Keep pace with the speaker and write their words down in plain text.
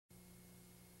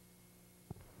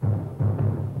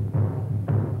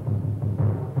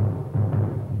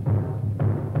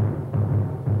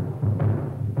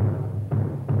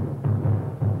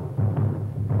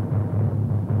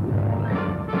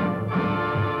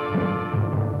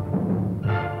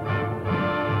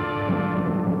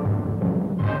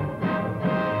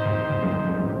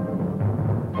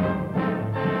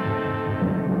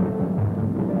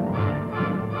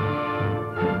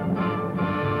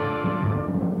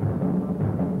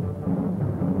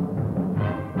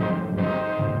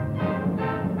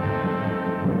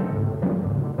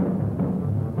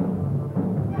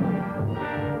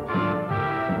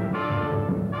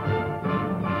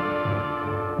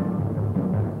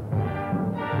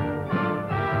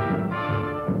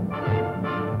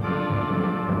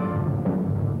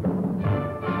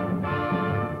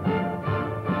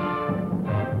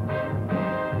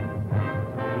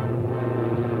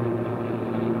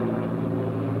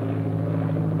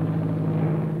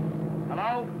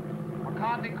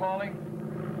McCarthy calling.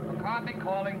 McCarthy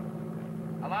calling.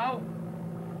 Hello?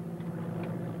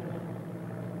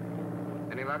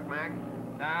 Any luck, Mac?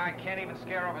 Nah, I can't even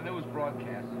scare off a news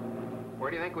broadcast. Where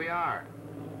do you think we are?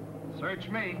 Search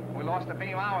me. We lost a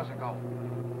beam hours ago.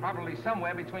 Probably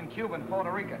somewhere between Cuba and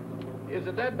Puerto Rico. Is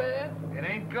it that bad? It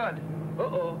ain't good.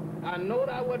 Uh-oh. I knowed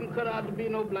I wasn't cut out to be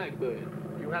no blackbird.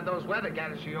 If you had those weather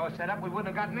gadgets of yours set up, we wouldn't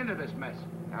have gotten into this mess.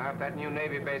 Now, if that new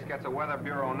Navy base gets a weather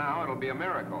bureau now, it'll be a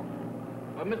miracle.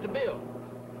 Mr. Bill,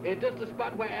 is this the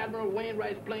spot where Admiral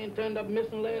Wainwright's plane turned up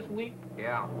missing last week?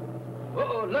 Yeah.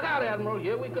 Uh-oh. Look out, Admiral.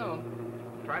 Here we come.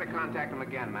 Try to contact him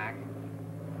again, Mac.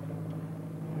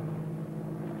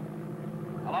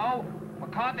 Hello?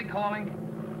 McCarthy calling.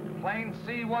 Plane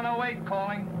C-108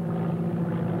 calling.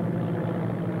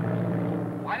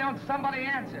 Why don't somebody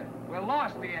answer? We're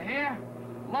lost, do you hear?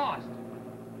 Lost.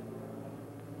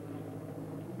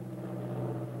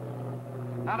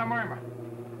 Not a murmur.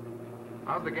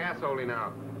 How's the gas holding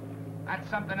out? That's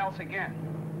something else again.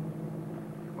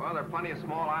 Well, there are plenty of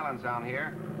small islands down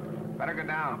here. Better go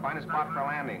down, find a spot for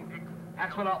landing.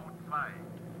 That's what I'll...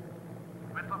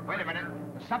 Wait a minute.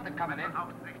 There's something coming in.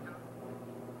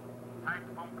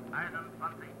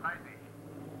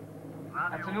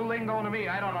 That's a new lingo to me.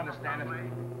 I don't understand it.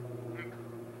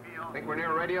 Think we're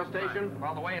near a radio station?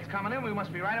 Well, the way it's coming in, we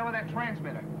must be right over that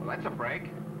transmitter. Well, that's a break.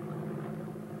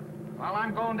 Well,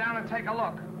 I'm going down and take a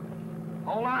look.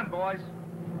 Hold on, boys.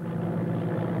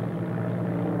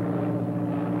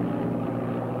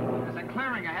 There's a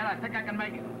clearing ahead. I think I can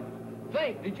make it.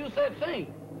 Think. Did you say think?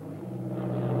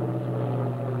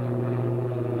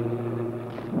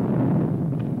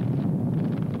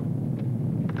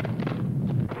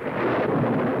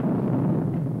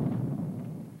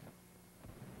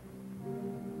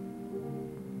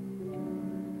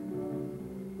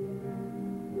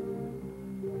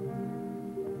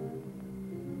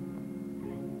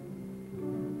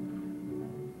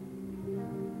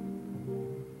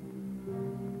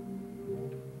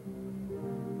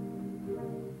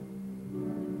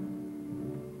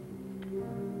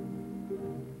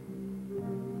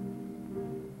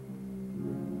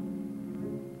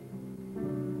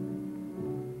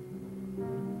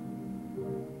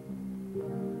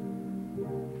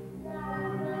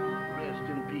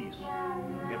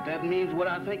 That means what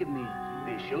I think it means.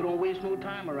 They sure don't waste no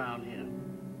time around here.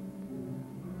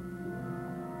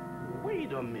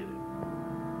 Wait a minute.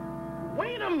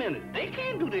 Wait a minute. They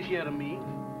can't do this here to me.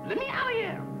 Let me out of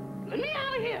here. Let me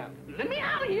out of here. Let me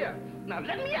out of here. Now,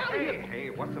 let me out of here. Hey,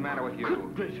 what's the matter with you?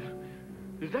 Good gracious.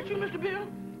 Is that you, Mr. Bill?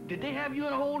 Did they have you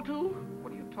in a hole, too?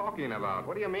 What are you talking about?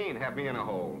 What do you mean, have me in a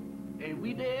hole? Ain't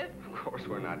we dead? Of course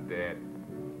we're not dead.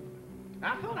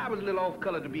 I thought I was a little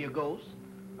off-color to be a ghost.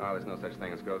 Oh, there's no such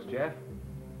thing as ghosts, Jeff.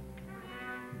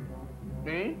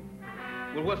 Eh?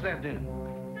 Well, what's that then?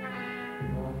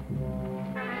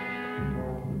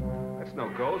 That's no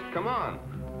ghost. Come on.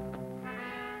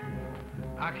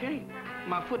 I can't.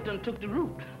 My foot done took the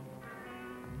root.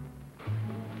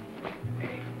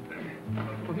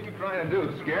 What are you trying to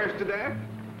do? Scare us to death?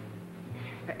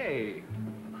 Hey,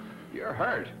 you're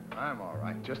hurt. I'm all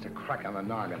right. Just a crack on the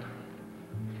noggin.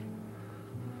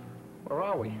 Where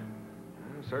are we?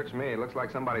 Search me. It looks like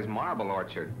somebody's marble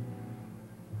orchard.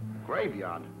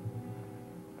 Graveyard.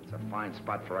 That's a fine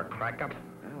spot for a crack-up.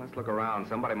 Well, let's look around.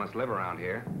 Somebody must live around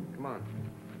here. Come on.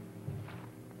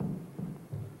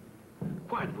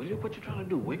 Quiet, will you? What you trying to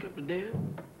do? Wake up the dead?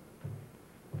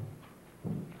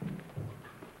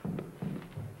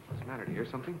 What's the matter? Do you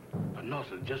hear something? No,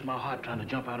 sir. Just my heart trying to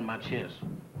jump out of my chest.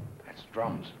 That's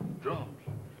drums. Drums?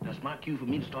 That's my cue for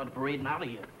me to start the parading out of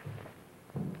here.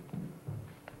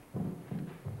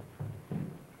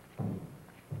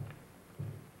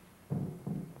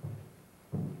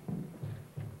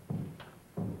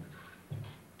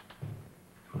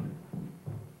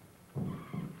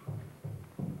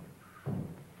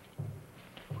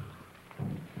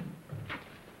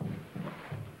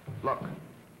 Look.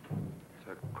 It's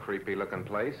a creepy-looking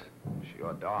place.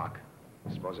 Sure dark.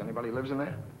 Suppose anybody lives in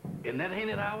there? In that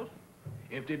haunted house?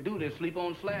 If they do, they sleep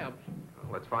on slabs.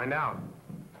 Well, let's find out.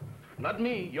 Not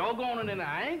me. You're going in there.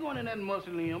 I ain't going in that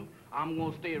mausoleum. I'm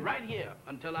going to stay right here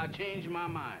until I change my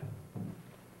mind.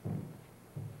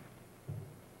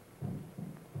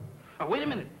 Oh, wait a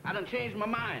minute. I done changed my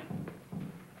mind.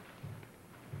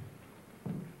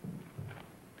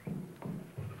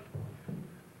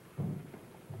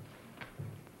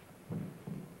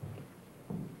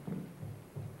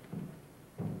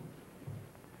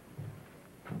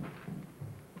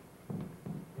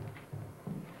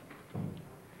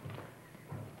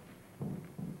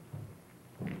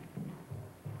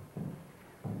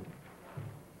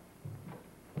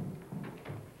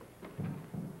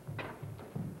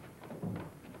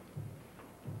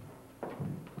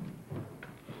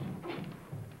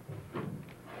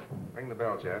 the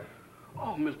bell, Jeff.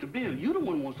 Oh, Mr. Bill, you the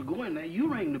one who wants to go in there.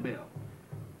 You ring the bell.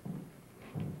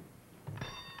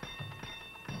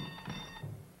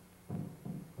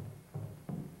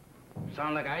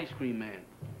 Sound like an ice cream man.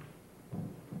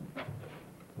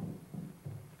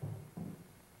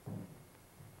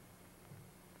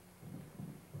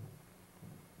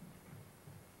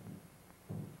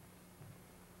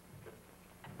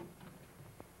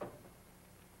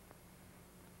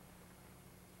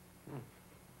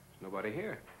 Nobody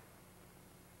here.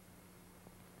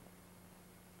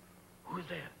 Who's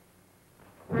that?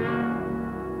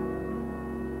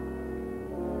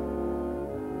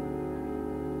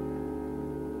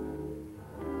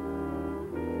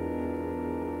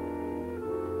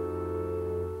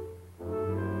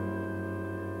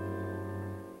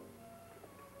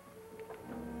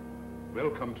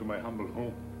 Welcome to my humble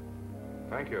home.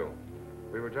 Thank you.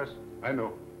 We were just... I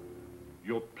know.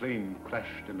 Your plane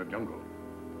crashed in the jungle.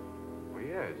 Oh,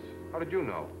 yes. How did you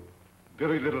know?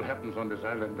 Very little happens on this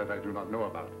island that I do not know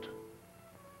about.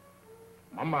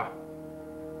 Mama,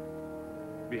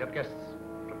 we have guests.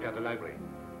 Prepare the library.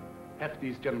 Have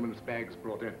these gentlemen's bags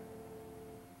brought in.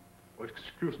 Oh,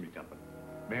 excuse me, gentlemen.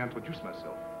 May I introduce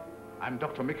myself? I'm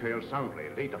Dr. Michael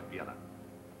Sangre, late of Vienna.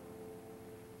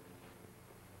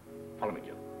 Follow me,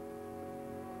 Jill.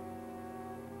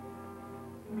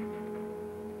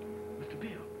 Mr.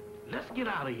 Bill, let's get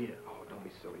out of here. Oh, don't be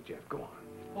silly, Jeff. Go on.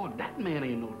 Oh, that man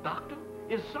ain't no doctor.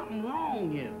 There's something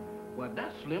wrong here. Well,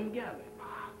 that's Slim Galley.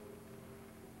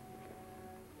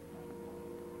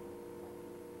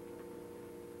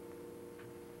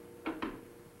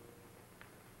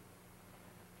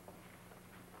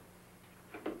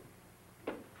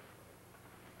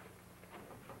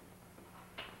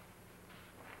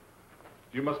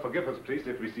 You must forgive us, please,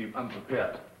 if we seem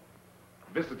unprepared.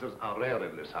 Visitors are rare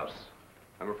in this house.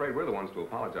 I'm afraid we're the ones to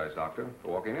apologize, Doctor,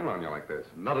 for walking in on you like this.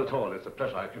 Not at all. It's a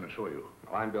pleasure, I can assure you.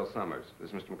 Well, I'm Bill Summers.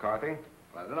 This is Mr. McCarthy.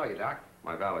 Glad to know you, Doc.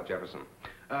 My valet, Jefferson.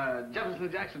 Jefferson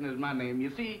Jackson is my name.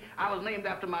 You see, I was named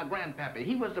after my grandpappy.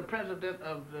 He was the president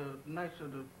of the Knights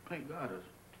of the Pink Garters.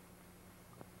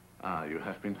 Ah, you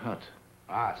have been hurt.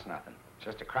 Ah, it's nothing.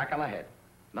 Just a crack on the head.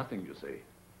 Nothing, you say.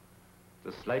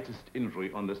 The slightest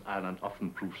injury on this island often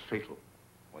proves fatal.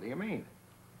 What do you mean?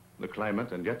 The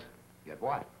climate, and yet, Yet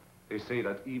what? they say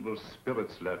that evil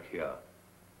spirits lurk here,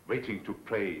 waiting to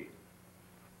prey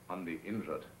on the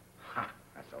injured. Ha!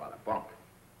 That's a lot of bunk.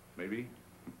 Maybe.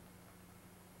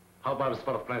 How about a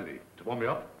spot of brandy to warm me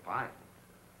up? Fine.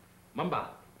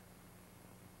 Mamba.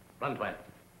 Brandwein.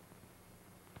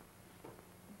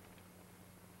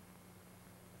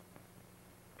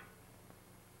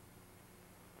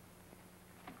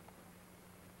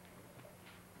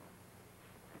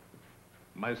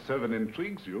 My servant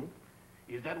intrigues you.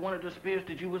 Is that one of the spirits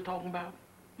that you was talking about?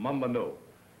 Mamba, no.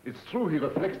 It's true he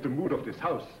reflects the mood of this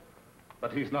house,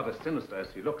 but he's not as sinister as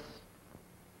he looks.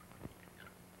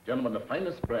 Gentlemen, the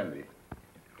finest brandy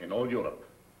in all Europe.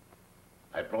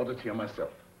 I brought it here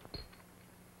myself.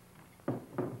 To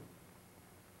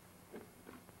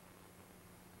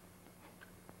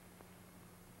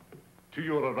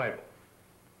your arrival.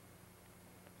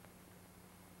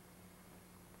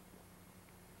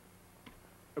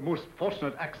 A most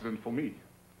fortunate accident for me.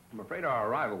 I'm afraid our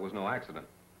arrival was no accident.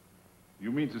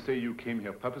 You mean to say you came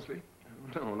here purposely?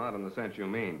 No, not in the sense you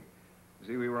mean. You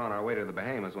see, we were on our way to the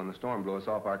Bahamas when the storm blew us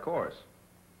off our course.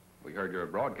 We heard your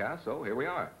broadcast, so here we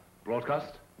are.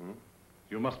 Broadcast? Hmm?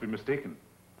 You must be mistaken.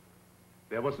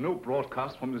 There was no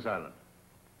broadcast from this island.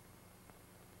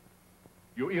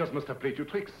 Your ears must have played you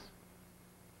tricks.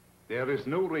 There is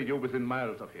no radio within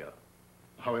miles of here.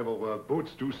 However,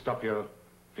 boats do stop here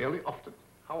fairly often.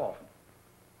 How often?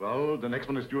 Well, the next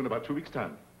one is due in about 2 weeks'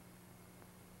 time.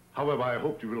 However, I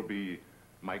hope you will be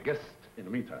my guest in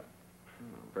the meantime.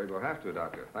 I'm afraid we'll have to,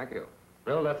 Doctor. Thank you.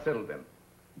 Well, that's settled then.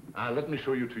 Let me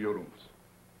show you to your rooms.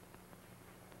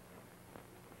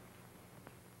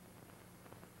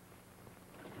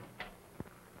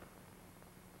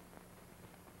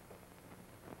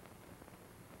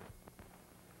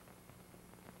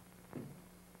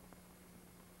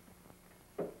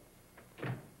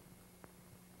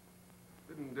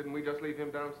 Didn't we just leave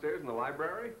him downstairs in the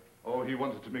library? Oh, he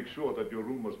wanted to make sure that your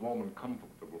room was warm and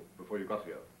comfortable before you got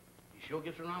here. He sure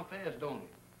gets around fast, don't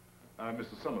he?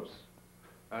 Mr. Summers,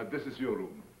 this is your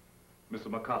room. Mr.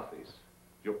 McCarthy's.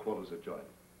 Your quarters adjoin.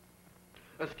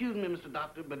 Excuse me, Mr.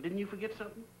 Doctor, but didn't you forget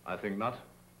something? I think not.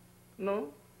 No?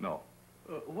 No.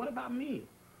 What about me?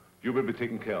 You will be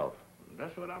taken care of.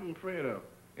 That's what I'm afraid of.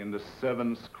 In the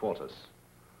servants' quarters.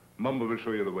 Mumba will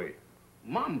show you the way.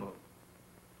 Mamba?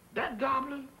 That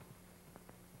goblin?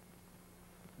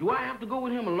 Do I have to go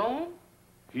with him alone?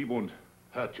 He won't.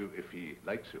 hurt you if he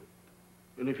likes you.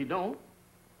 And if he don't?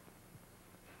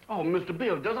 Oh, Mr.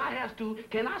 Bill, does I have to?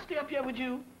 Can I stay up here with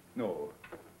you? No.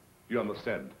 You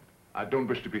understand. I don't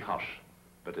wish to be harsh,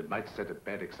 but it might set a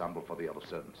bad example for the other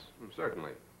servants.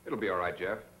 Certainly. It'll be all right,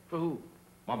 Jeff. For who?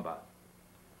 Mamba.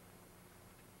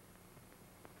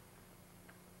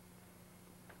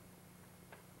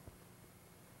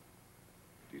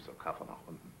 Dieser Kaffer nach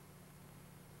unten.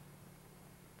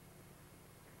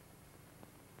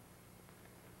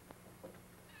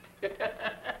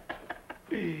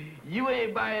 You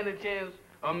ain't by any chance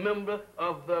a member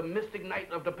of the Mystic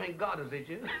Knight of the Pink Garters, ain't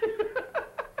you?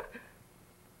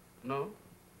 No?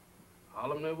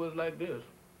 Harlem never was like this.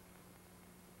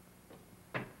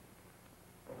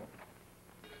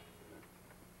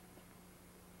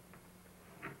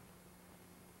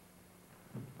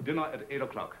 Dinner at 8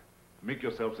 o'clock. Make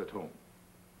yourselves at home.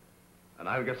 And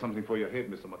I'll get something for your head,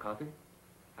 Mr. McCarthy.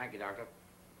 Thank you, Doctor.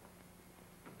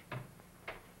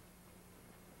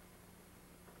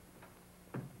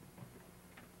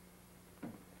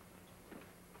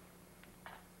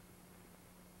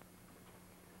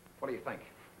 What do you think?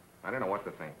 I don't know what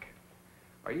to think.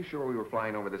 Are you sure we were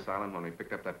flying over this island when we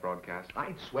picked up that broadcast?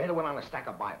 I'd swear to it on a stack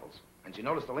of Bibles. And you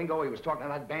notice the lingo he was talking to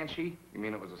that banshee? You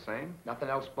mean it was the same? Nothing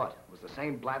else but. It was the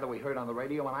same blather we heard on the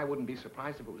radio, and I wouldn't be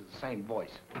surprised if it was the same voice.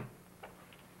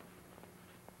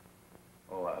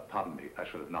 Oh, pardon me. I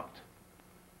should have knocked.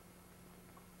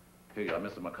 Here you are,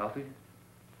 Mr. McCarthy.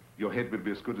 Your head will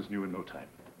be as good as new in no time.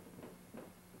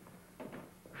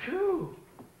 Phew.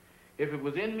 If it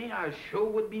was in me, I sure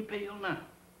would be pale now.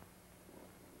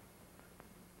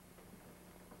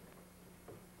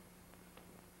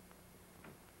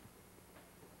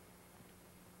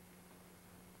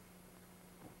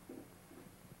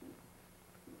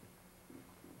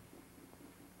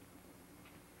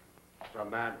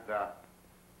 Samantha.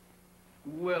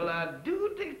 Well, I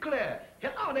do declare.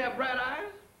 Hello there, Bright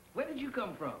Eyes. Where did you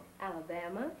come from?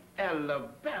 Alabama.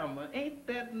 Alabama. Ain't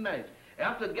that nice?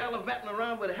 After gallivanting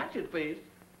around with a hatchet face,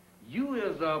 you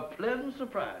is a pleasant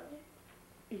surprise.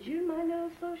 Is you my new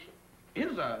associate?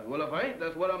 Is I? Well, if I ain't,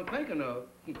 that's what I'm thinking of.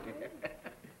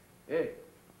 Hey,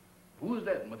 who is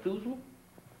that, Methuselah?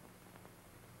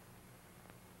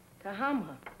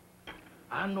 Kahama.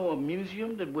 I know a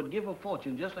museum that would give a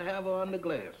fortune just to have her under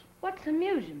glass. What's a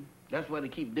museum? That's where they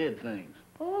keep dead things.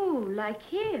 Oh, like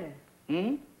here.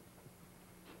 Hmm?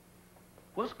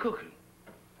 What's cooking?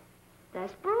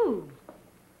 That's brew.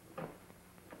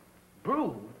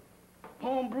 Brew?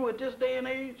 Home brew at this day and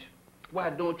age? Why,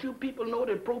 don't you people know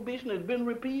that prohibition has been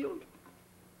repealed?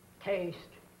 Taste.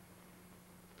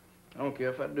 I don't care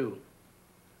if I do.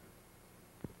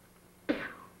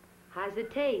 How's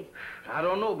it taste? I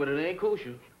don't know, but it ain't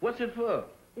kosher. What's it for?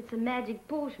 It's a magic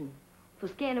potion for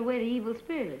scaring away the evil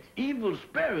spirits. Evil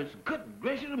spirits? Good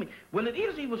gracious of me. Well, it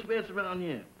is evil spirits around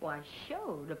here. Why,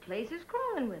 sure, the place is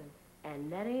crawling with them.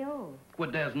 And that ain't all.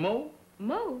 What, there's more?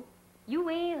 Mo, you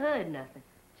ain't heard nothing.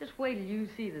 Just wait till you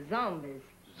see the zombies.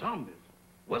 Zombies?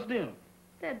 What's them?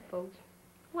 Dead folks.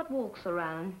 What walks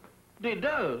around? They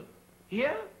does?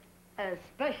 Here?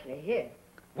 Especially here.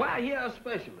 Why here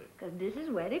especially? 'Cause this is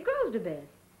where they grows the best.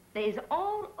 They's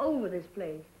all over this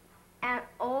place. And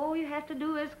all you have to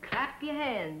do is clap your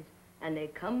hands, and they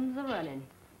comes a-running.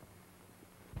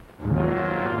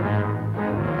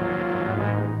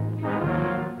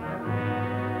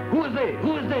 Who is they?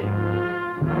 Who is they?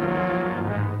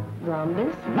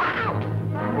 Zombies? Wow!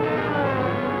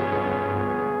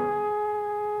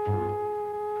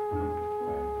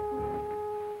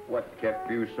 What kept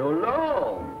you so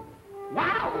long?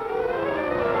 Wow!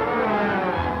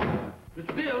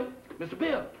 Mr. Bill! Mr.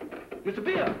 Bill! Mr.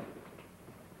 Bill!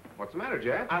 What's the matter,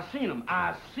 Jeff? I seen them.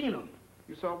 I seen them.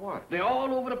 You saw what? They're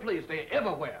all over the place. They're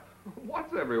everywhere.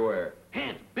 What's everywhere?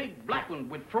 Hands, big black ones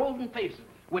with frozen faces,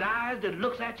 with eyes that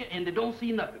looks at you and they don't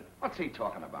see nothing. What's he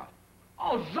talking about?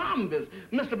 Oh, zombies!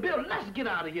 Mr. Bill, let's get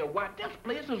out of here. Why, this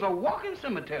place is a walking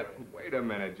cemetery. Wait a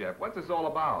minute, Jeff. What's this all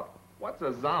about? What's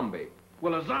a zombie?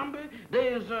 Well, a zombie,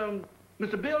 there's,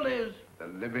 Mr. Bill, there's... The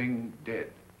living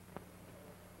dead.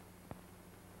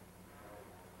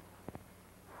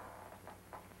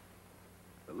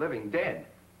 The living dead.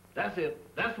 That's it.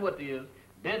 That's what it is.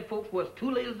 Dead folks was too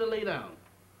lazy to lay down.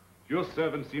 Your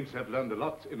servant seems to have learned a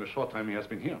lot in the short time he has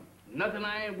been here. Nothing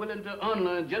I ain't willing to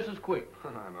unlearn just as quick.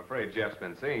 I'm afraid Jeff's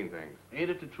been seeing things. Ain't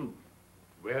it the truth?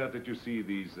 Where did you see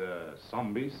these,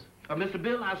 zombies? Mr.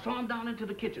 Bill, I saw them down into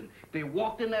the kitchen. They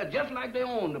walked in there just like they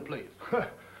owned the place.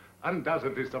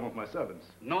 Undoubtedly some of my servants.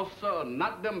 No, sir,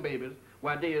 not them babies.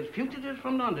 Why, they is fugitives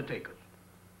from the undertakers.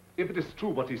 If it is true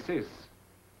what he says,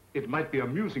 it might be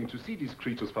amusing to see these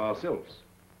creatures for ourselves.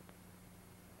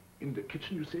 In the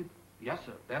kitchen, you said? Yes,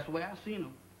 sir. That's where I seen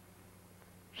him.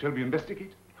 Shall we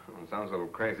investigate? Sounds a little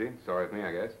crazy. Sorry with me,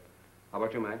 I guess. How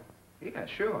about you, Mac? Yeah,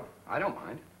 sure. I don't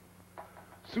mind.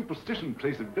 Superstition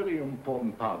plays a very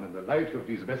important part in the life of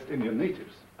these West Indian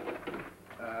natives.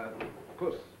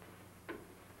 Puss.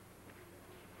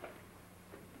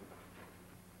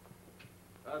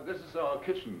 This is our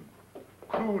kitchen.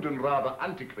 Crude and rather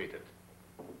antiquated,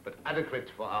 but adequate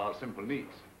for our simple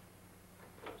needs.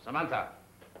 Samantha,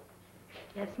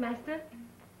 Yes, master?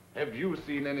 have you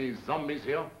seen any zombies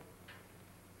here?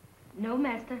 No,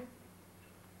 master.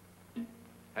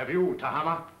 Have you,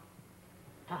 Tahama?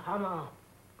 Tahama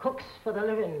cooks for the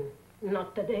living,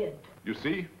 not the dead. You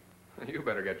see? You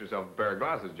better get yourself a pair of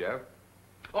glasses, Jeff.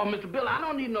 Oh, Mr. Bill, I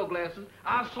don't need no glasses.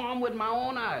 I saw him with my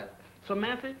own eyes.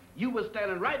 Samantha, you was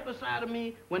standing right beside of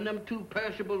me when them two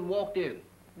perishables walked in.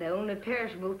 The only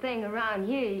perishable thing around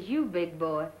here is you, big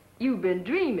boy. You've been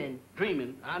dreaming.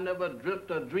 Dreaming? I never dreamt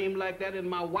a dream like that in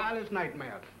my wildest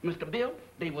nightmares. Mr. Bill,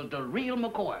 they was the real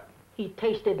McCoy. He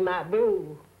tasted my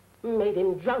brew, made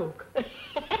him drunk.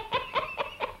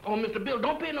 Oh, Mr. Bill,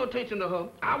 don't pay no attention to her.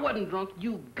 I wasn't drunk.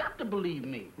 You got to believe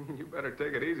me. You better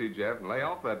take it easy, Jeff, and lay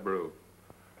off that brew.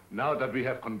 Now that we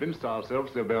have convinced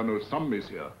ourselves there were no zombies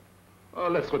here,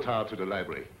 let's retire to the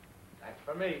library. That's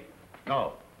for me.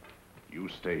 No, you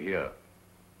stay here.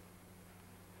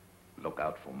 Look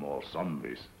out for more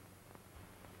zombies.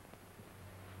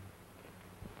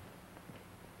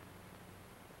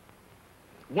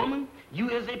 Woman, you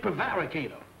is a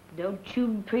prevaricator. Don't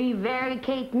you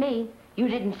prevaricate me. You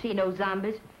didn't see no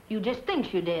zombies. You just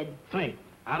think you did. Think.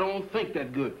 I don't think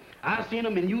that good. I seen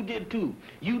them and you did too.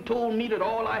 You told me that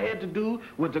all I had to do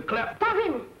was to clap. Stop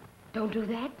him! Don't do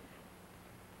that.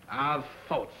 I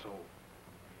thought so.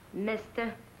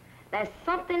 Mister, there's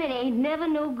something that ain't never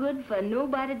no good for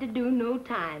nobody to do no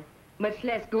time, much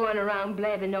less going around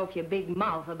blabbing off your big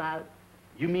mouth about.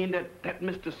 You mean that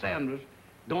Mr. Sanders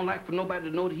don't like for nobody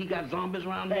to know that he got zombies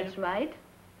around That's here? right.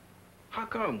 How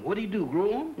come? What'd he do, grow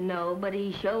them? No, but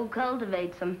he sure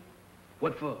cultivates them.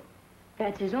 What for?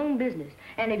 That's his own business.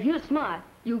 And if you're smart,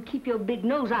 you'll keep your big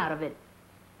nose out of it.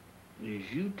 Is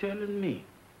you telling me?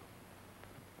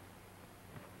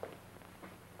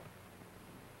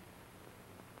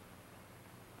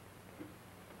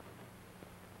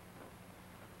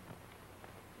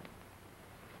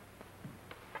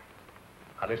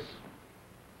 Alice,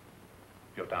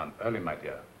 you're down early, my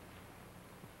dear.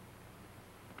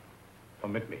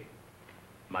 Permit me.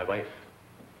 My wife,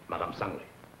 Madame Sangley.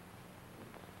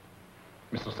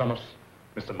 Mr. Summers,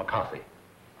 Mr. McCarthy,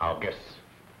 our guests.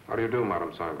 How do you do,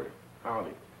 Madame Sangley?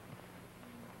 Howdy.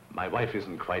 My wife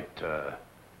isn't quite,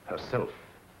 herself.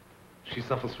 She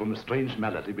suffers from a strange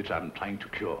malady which I'm trying to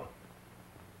cure.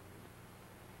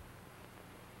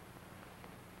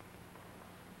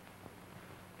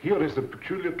 Here is a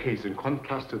peculiar case in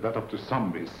contrast to that of the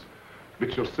zombies,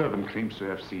 which your servant claims to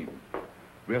have seen,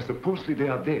 where supposedly they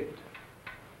are dead,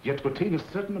 yet retain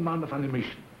a certain amount of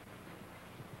animation.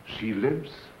 She lives,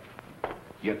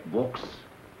 yet walks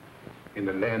in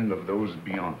the land of those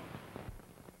beyond.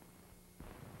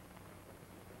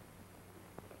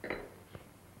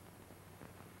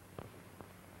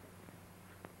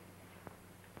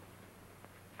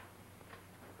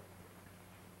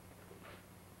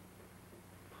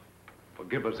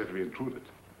 Forgive us if we intruded.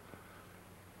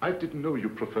 I didn't know you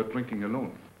preferred drinking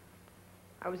alone.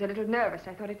 I was a little nervous.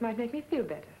 I thought it might make me feel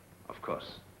better. Of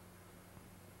course.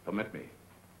 Permit me.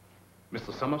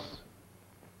 Mr. Summers,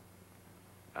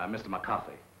 Mr.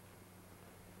 McCarthy,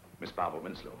 Miss Barbara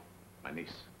Winslow, my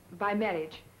niece. By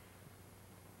marriage.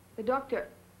 The doctor...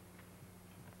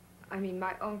 I mean,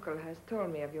 my uncle has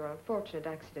told me of your unfortunate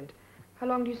accident. How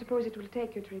long do you suppose it will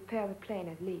take you to repair the plane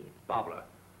and leave? Barbara,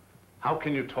 how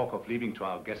can you talk of leaving to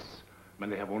our guests when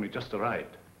they have only just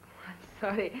arrived? I'm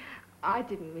sorry. I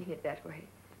didn't mean it that way.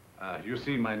 You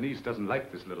see, my niece doesn't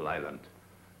like this little island.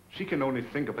 She can only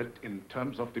think of it in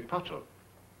terms of departure.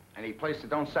 Any place that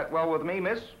don't set well with me,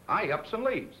 miss, I ups and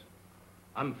leaves.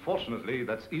 Unfortunately,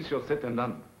 that's easier said than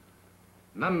done.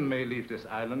 None may leave this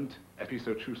island if he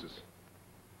so chooses.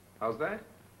 How's that?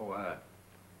 Oh,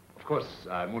 of course,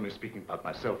 I'm only speaking about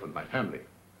myself and my family.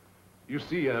 You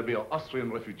see, we are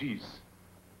Austrian refugees,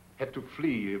 had to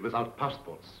flee without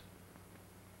passports.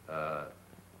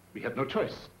 We had no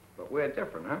choice. But we're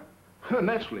different, huh?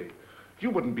 Naturally. You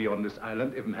wouldn't be on this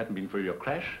island if it hadn't been for your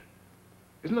crash.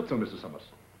 Isn't that so, Mr. Summers?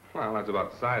 Well, that's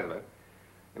about the size of it.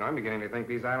 You know, I'm beginning to think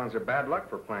these islands are bad luck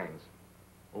for planes.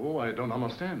 Oh, I don't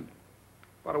understand.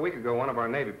 About a week ago, one of our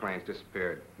Navy planes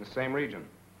disappeared in the same region.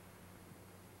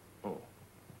 Oh,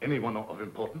 anyone of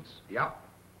importance? Yep.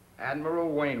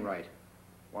 Admiral Wainwright.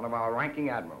 One of our ranking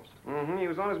admirals. Mm-hmm. He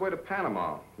was on his way to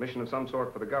Panama. Mission of some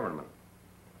sort for the government.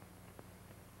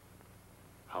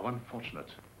 How unfortunate.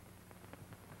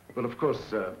 Well, of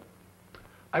course,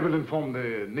 I will inform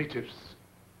the natives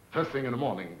first thing in the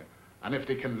morning. And if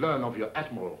they can learn of your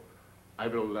admiral, I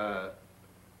will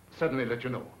certainly let you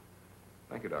know.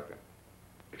 Thank you, Doctor.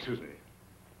 Excuse me.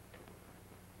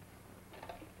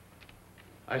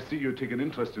 I see you take an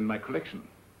interest in my collection.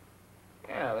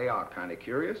 Yeah, they are kind of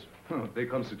curious. They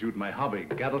constitute my hobby,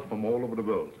 gathered from all over the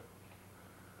world.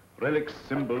 Relics,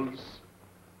 symbols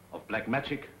of black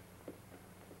magic,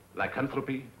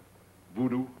 lycanthropy,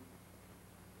 voodoo.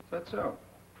 Is that so?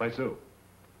 Why so?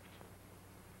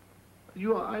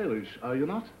 You are Irish, are you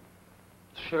not?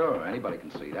 Sure, anybody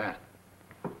can see that.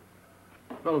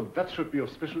 Well, that should be of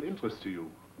special interest to you.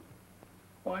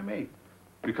 Why me?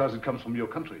 Because it comes from your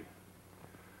country.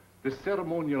 The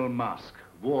ceremonial mask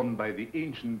worn by the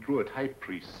ancient Druid high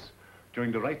priests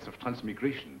during the rites of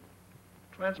transmigration.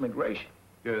 Transmigration?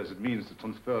 Yes, it means the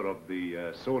transfer of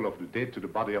the soul of the dead to the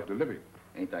body of the living.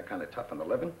 Ain't that kind of tough on the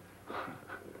living?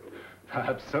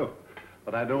 Perhaps so.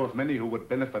 But I know of many who would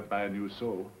benefit by a new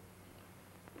soul.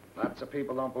 Lots of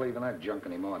people don't believe in that junk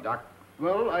anymore, Doc.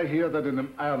 Well, I hear that in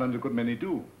Ireland a good many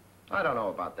do. I don't know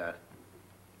about that.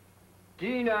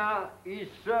 Dinner is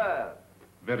served.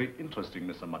 Very interesting,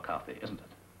 Mr. McCarthy, isn't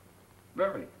it?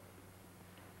 Very.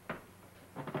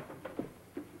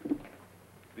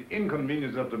 The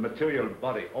inconvenience of the material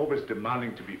body always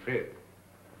demanding to be fed.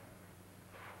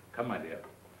 Come, my dear.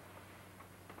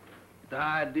 The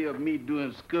idea of me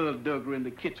doing skullduggery in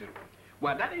the kitchen.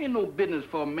 Why, that ain't no business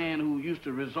for a man who used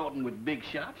to resorting with big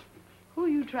shots. Who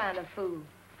you trying to fool?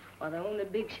 Well, the only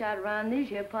big shot around these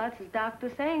here parts is Dr.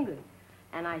 Sangren.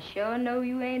 And I sure know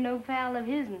you ain't no pal of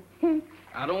his'n.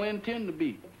 I don't intend to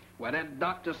be. Why, that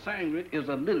Dr. Sangren is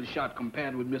a little shot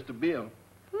compared with Mr. Bill.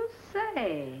 Who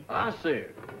say? I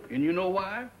said. And you know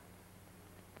why?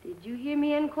 Did you hear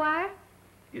me inquire?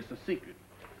 It's a secret.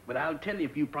 But I'll tell you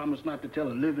if you promise not to tell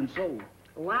a living soul.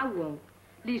 Oh, I won't.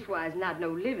 Leastwise, not no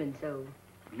living soul.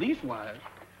 Leastwise?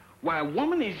 Why,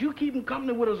 woman, is you keeping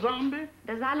company with a zombie?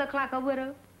 Does I look like a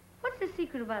widow? What's the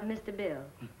secret about Mr. Bill?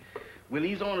 Well,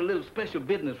 he's on a little special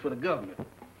business for the government.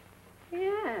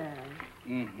 Yeah.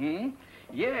 Mm-hmm.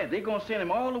 Yeah, they're gonna send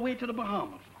him all the way to the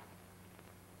Bahamas.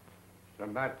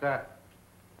 Samantha.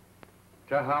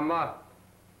 Tahama.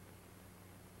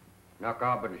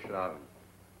 Nakabadishlaven.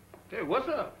 Hey, what's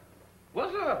up?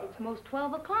 What's up? It's most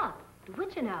 12 o'clock. The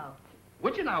witching hour.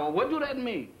 Witching hour? What do that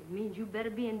mean? It means you better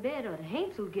be in bed or the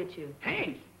Haints will get you.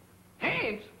 Haints?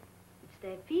 Haints? It's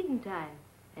their feeding time,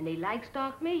 and they like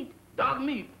stock meat. Dog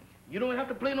meat? You don't have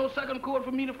to play no second chord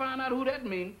for me to find out who that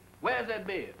means. Where's that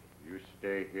bed? You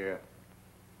stay here.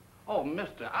 Oh,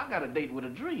 mister, I got a date with a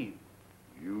dream.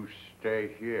 You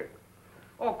stay here.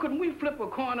 Oh, couldn't we flip a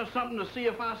coin or something to see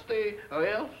if I stay or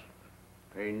else?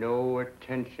 Pay no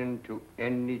attention to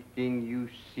anything you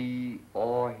see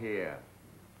or hear.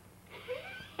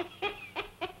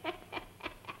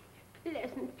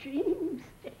 Pleasant dreams.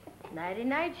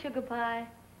 Nighty-night, sugar pie.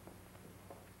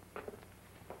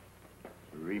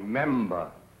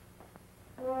 Remember.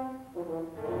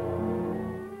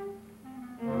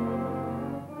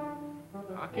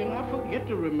 How can I forget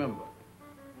to remember?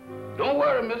 Don't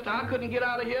worry, mister. I couldn't get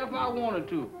out of here if I wanted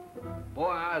to. Boy,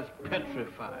 I was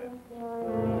petrified.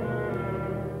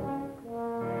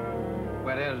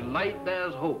 Where there's light,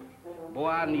 there's hope. Boy,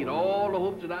 I need all the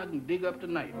hopes that I can dig up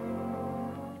tonight.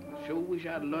 I sure wish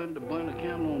I'd learned to burn a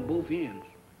candle on both ends.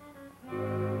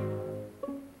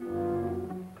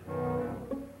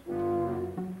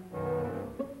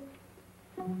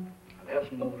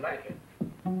 That's more like it.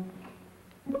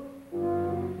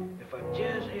 If I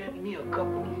just had me a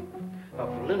couple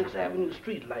of Lenox Avenue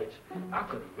streetlights, I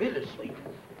could really sleep.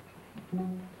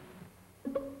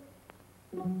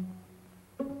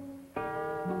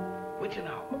 Witching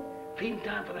hour, feeding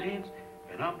time for the hands,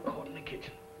 and I'm caught in the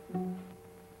kitchen.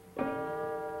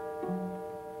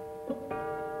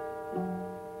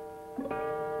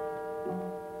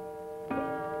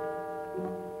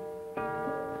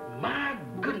 My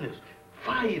goodness,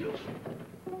 fighters.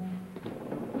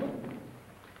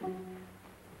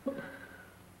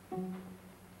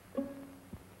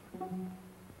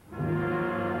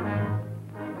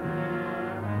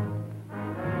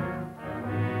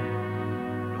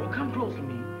 Don't come close to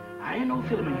me. I ain't no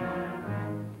filming you.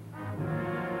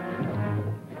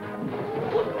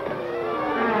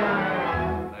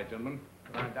 Night, gentlemen.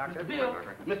 Come on, Doctor. Mr. Bill,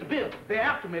 Mr. Bill, they're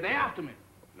after me, they're after me.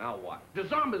 Now what? The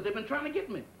zombies, they've been trying to get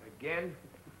me. Again?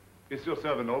 Is your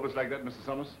servant always like that, Mr.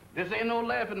 Summers? This ain't no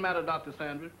laughing matter, Dr.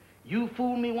 Sandra. You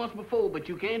fooled me once before, but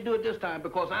you can't do it this time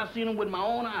because I've seen him with my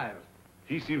own eyes.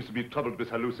 He seems to be troubled with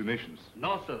hallucinations.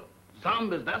 No, sir.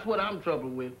 Zombies, that's what I'm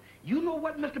troubled with. You know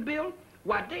what, Mr. Bill?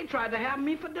 Why, they tried to have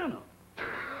me for dinner.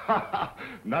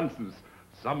 Nonsense.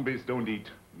 Zombies don't eat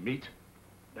meat.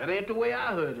 That ain't the way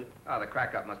I heard it. Oh, the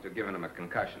crack-up must have given him a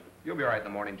concussion. You'll be all right in the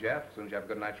morning, Jeff, as soon as you have a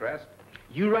good night's rest.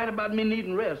 You right about me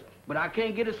needing rest, but I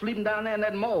can't get it sleeping down there in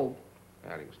that morgue.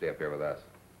 Well, you can stay up here with us.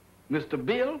 Mr.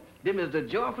 Bill, them is the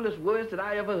joyfulest words that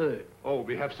I ever heard. Oh,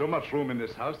 we have so much room in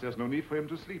this house, there's no need for him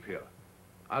to sleep here.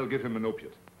 I'll give him an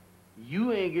opiate.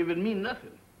 You ain't giving me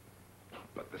nothing.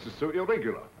 But this is so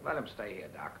irregular. Let him stay here,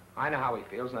 Doc. I know how he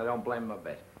feels, and I don't blame him a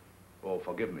bit. Oh,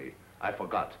 forgive me. I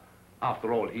forgot.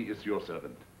 After all, he is your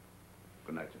servant.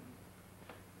 Good night, gentlemen.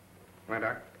 Come on,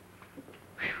 Doc.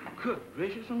 Good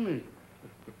gracious of me.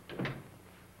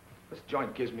 This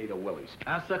joint gives me the willies.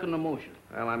 I second the motion.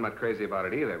 Well, I'm not crazy about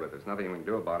it either, but there's nothing we can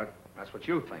do about it. That's what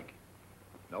you think.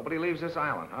 Nobody leaves this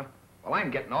island, huh? Well,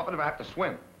 I'm getting off it if I have to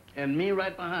swim. And me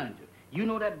right behind you. You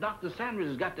know that Dr. Sanders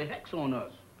has got the hex on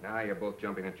us. Now you're both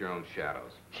jumping at your own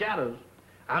shadows. Shadows?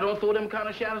 I don't throw them kind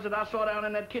of shadows that I saw down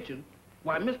in that kitchen.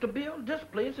 Why, Mr. Bill, this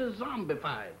place is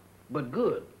zombified, but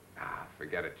good. Ah,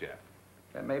 forget it, Jeff.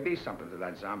 There may be something to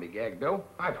that zombie gag, Bill.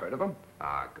 I've heard of them.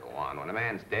 Ah, go on. When a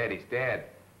man's dead, he's dead.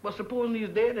 But supposing he's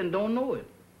dead and don't know it,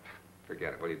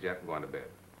 Forget it. Will you, Jeff? Go on to bed.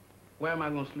 where am I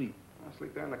going to sleep? I'll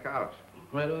sleep there on the couch.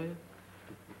 Right over here?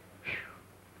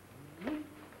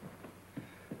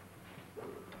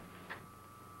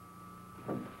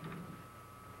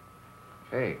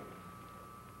 Hey.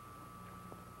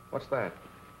 What's that?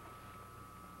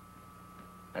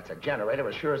 That's a generator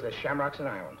as sure as there's shamrocks in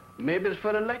Ireland. Maybe it's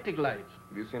for the electric lights.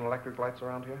 Have you seen electric lights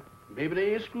around here? Maybe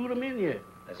they ain't screwed them in yet.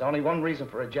 There's only one reason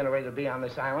for a generator to be on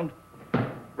this island.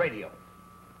 Radio.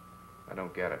 I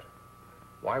don't get it.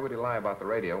 Why would he lie about the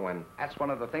radio when... That's one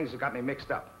of the things that got me mixed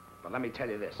up. But let me tell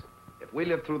you this. If we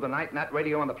live through the night and that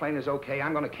radio on the plane is okay,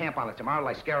 I'm going to camp on it tomorrow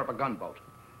like scare up a gunboat.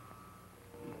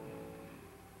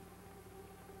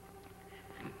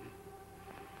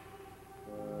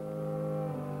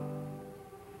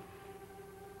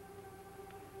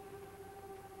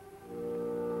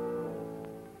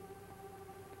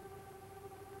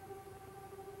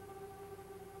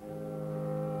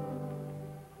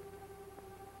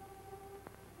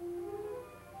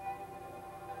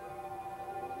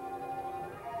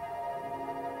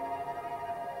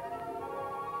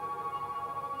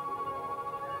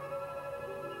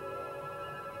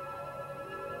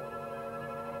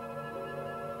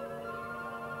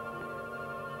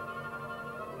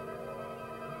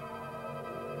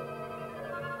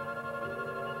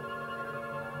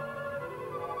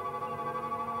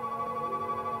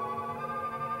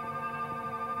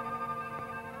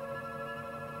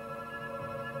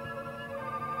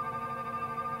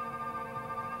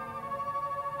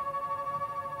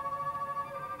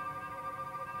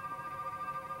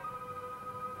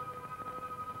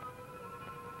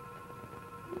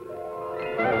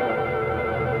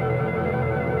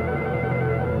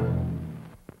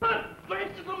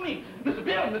 Mr.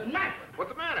 Bill, Mr. Mac.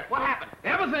 What's the matter? What happened?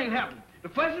 Everything happened. The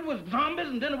first it was zombies,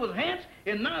 and then it was ants,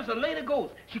 and now it's a lady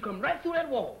ghost. She come right through that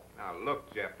wall. Now,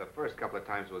 look, Jeff, the first couple of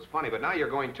times it was funny, but now you're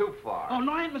going too far. Oh,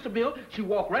 no, I ain't, Mr. Bill. She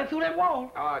walked right through that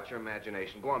wall. Oh, it's your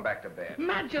imagination. Go on back to bed.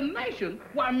 Imagination?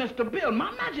 Why, Mr. Bill,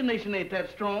 my imagination ain't that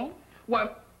strong. Why,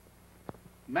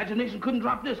 imagination couldn't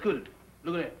drop this, could it?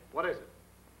 Look at that. What is it?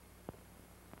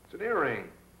 It's an earring.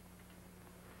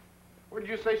 Where did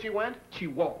you say she went? She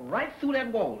walked right through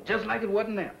that wall, just like it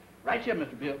wasn't there. Right here,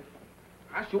 Mr. Bill.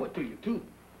 I'll show it to you, too.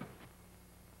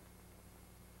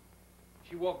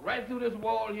 She walked right through this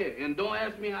wall here, and don't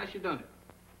ask me how she done it.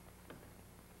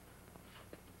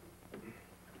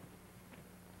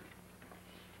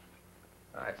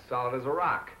 It's solid as a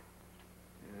rock.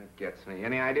 Yeah, it gets me.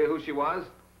 Any idea who she was?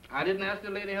 I didn't ask the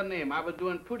lady her name. I was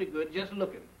doing pretty good just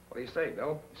looking. What do you say,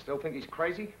 Bill? You still think he's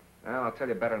crazy? Well, I'll tell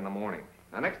you better in the morning.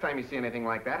 Now, next time you see anything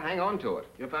like that, hang on to it.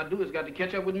 If I do, it's got to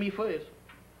catch up with me first.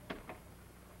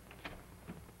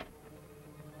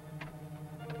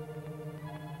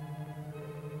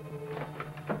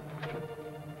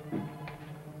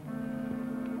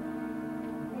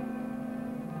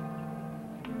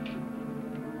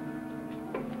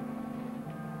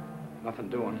 Nothing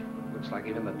doing. Looks like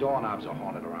even the doorknobs are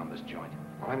haunted around this joint.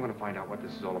 Well, I'm going to find out what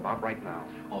this is all about right now.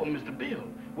 Oh, Mr. Bill,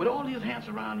 with all these ants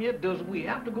around here, does we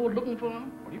have to go looking for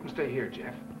them? Well, you can stay here,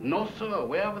 Jeff. No, sir.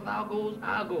 Wherever thou goes,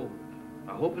 I'll go.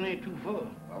 I hope it ain't too far.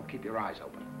 Well, keep your eyes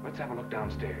open. Let's have a look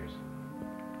downstairs.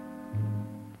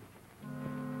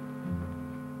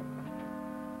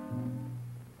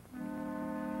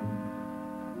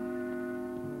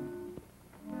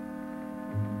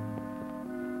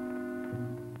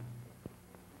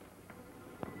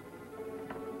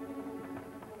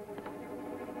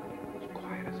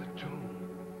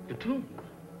 The tombs.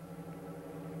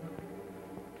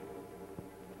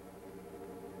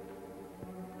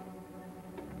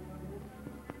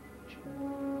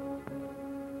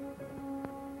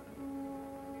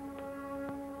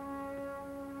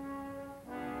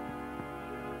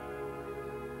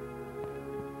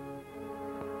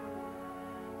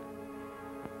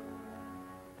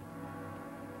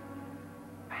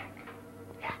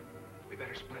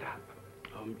 Split up.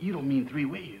 You don't mean 3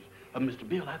 ways. Mr.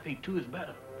 Bill, I think 2 is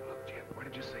better. Look, Jeff, where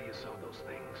did you say you sold those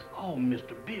things? Oh,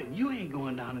 Mr. Bill, you ain't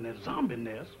going down in that zombie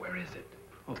nest. Where is it?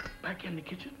 Oh, back in the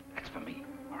kitchen? That's for me.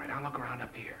 All right, I'll look around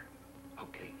up here.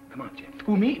 Okay, come on, Jeff.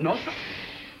 Who, me? No, sir.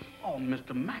 Oh,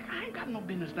 Mr. Mac, I ain't got no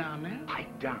business down there.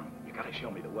 Pipe down. You gotta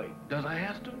show me the way. Does I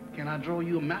have to? Can I draw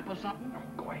you a map or something?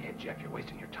 Oh, go ahead, Jeff. You're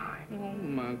wasting your time. Oh,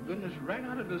 my goodness, right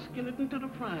out of the skillet into the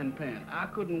frying pan. I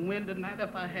couldn't win tonight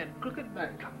if I had crooked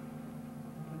back.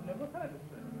 I never had it,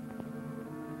 sir.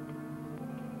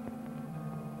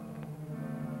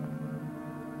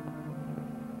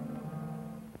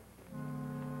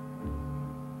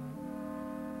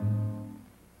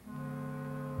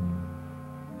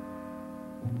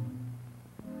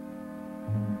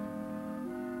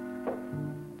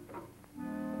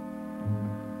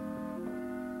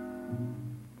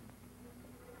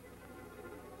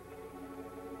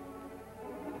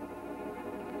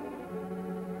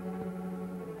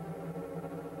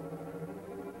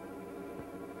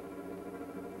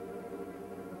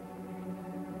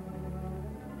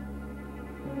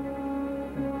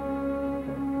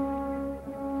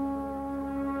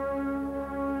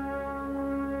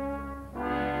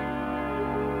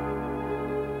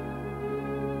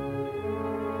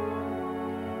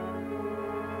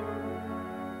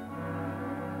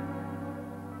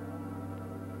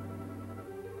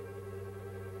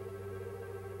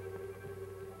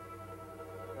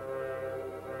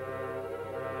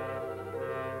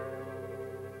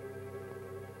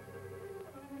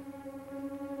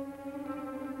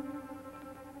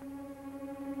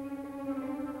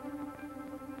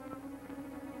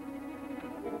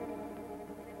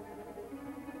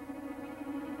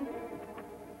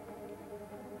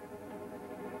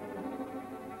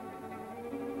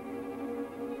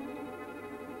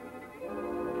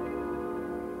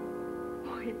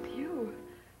 It's you.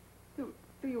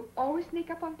 Do you always sneak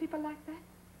up on people like that?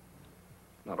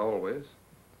 Not always.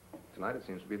 Tonight it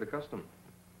seems to be the custom.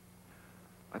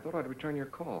 I thought I'd return your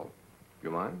call. You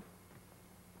mind?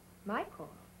 My call?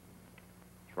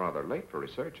 It's rather late for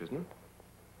research, isn't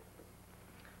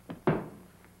it?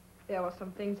 There were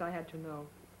some things I had to know.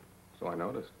 So I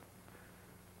noticed.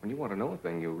 When you want to know a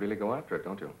thing, you really go after it,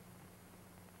 don't you?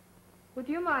 Would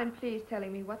you mind please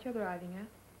telling me what you're driving at?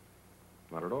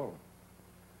 Not at all.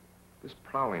 This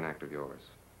prowling act of yours,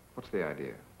 what's the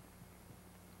idea?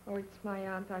 Oh, it's my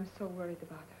aunt. I'm so worried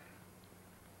about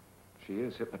her. She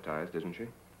is hypnotized, isn't she?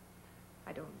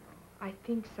 I don't know. I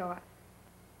think so.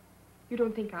 You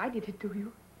don't think I did it, do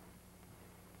you?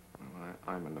 Well,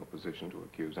 I'm in no position to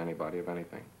accuse anybody of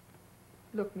anything.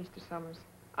 Look, Mr. Summers,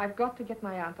 I've got to get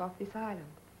my aunt off this island.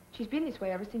 She's been this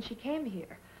way ever since she came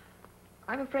here.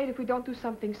 I'm afraid if we don't do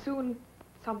something soon,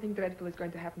 something dreadful is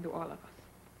going to happen to all of us.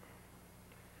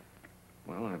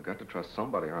 Well, I've got to trust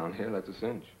somebody around here, that's a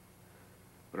cinch.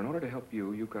 But in order to help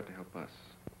you, you've got to help us.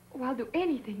 Oh, I'll do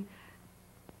anything.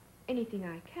 Anything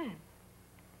I can.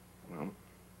 Well,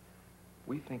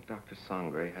 we think Dr.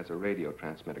 Sangre has a radio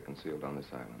transmitter concealed on this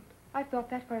island. I've thought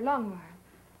that for a long while.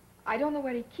 I don't know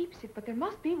where he keeps it, but there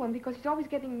must be one because he's always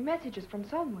getting messages from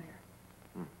somewhere.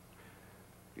 Do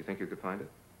you think you could find it?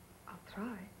 I'll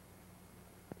try.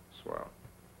 Swell.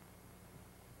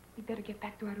 We'd better get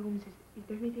back to our rooms. Is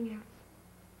there anything else?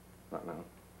 Not now.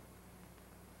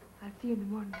 I'll see you in the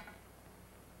morning.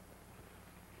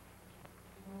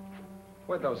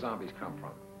 Where'd those zombies come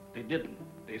from? They didn't.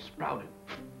 They sprouted.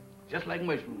 Just like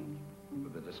mushrooms.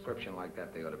 With a description like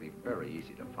that, they ought to be very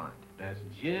easy to find. That's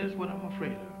just what I'm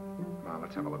afraid of. Now,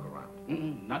 let's have a look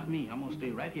around. Not me. I'm gonna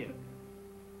stay right here.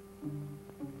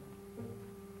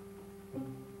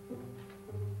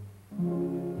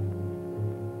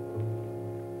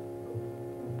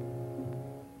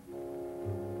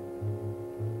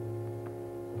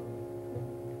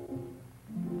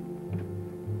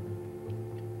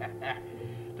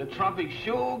 The tropic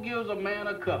sure gives a man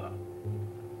a cover.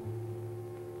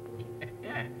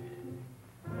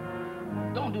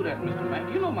 Don't do that, Mr.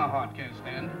 Mack. You know my heart can't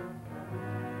stand it.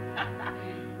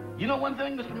 You know one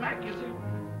thing, Mr. Mack, you see?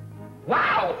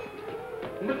 Wow!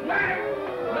 Mr. Mack!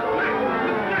 Mr. Mack!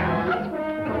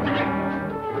 Mr. Mack!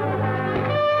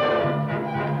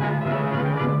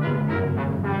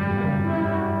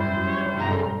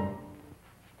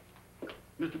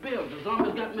 Mr. Bill, the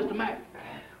zombies got Mr. Mack.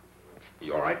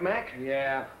 You all right, Mac?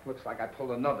 Yeah, looks like I pulled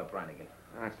another Brannigan.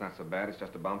 That's not so bad. It's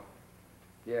just a bump.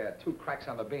 Yeah, 2 cracks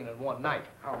on the bean in one night.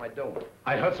 How am I doing?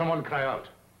 I heard someone cry out.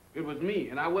 It was me,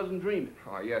 and I wasn't dreaming.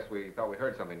 Oh, yes, we thought we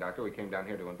heard something, Doctor. We came down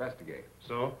here to investigate.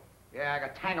 So? Yeah, I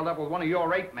got tangled up with one of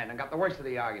your 8 men and got the worst of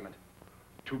the argument.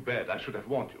 Too bad. I should have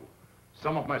warned you.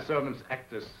 Some of my servants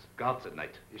act as guards at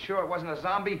night. You sure it wasn't a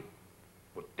zombie?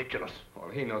 Ridiculous. Well,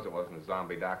 he knows it wasn't a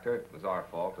zombie, Doctor. It was our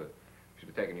fault. We should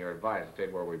have taken your advice and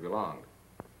stayed where we belonged.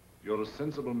 You're a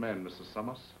sensible man, Mr.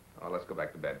 Summers. Oh, let's go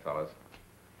back to bed, fellas.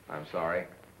 I'm sorry.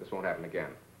 This won't happen again.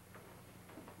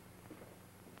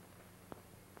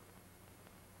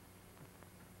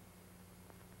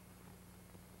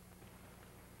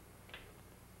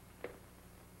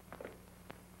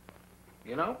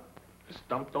 You know, this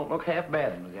dump don't look half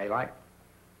bad in the daylight.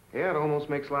 Yeah, it almost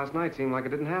makes last night seem like it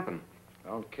didn't happen.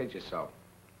 Don't kid yourself.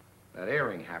 That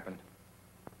earring happened.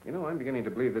 You know, I'm beginning to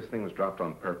believe this thing was dropped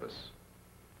on purpose.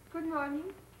 Good morning.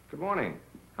 Good morning.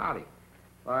 Howdy.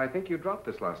 I think you dropped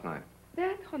this last night.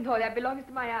 That? Oh, no, that belongs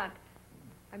to my aunt.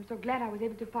 I'm so glad I was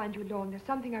able to find you alone. There's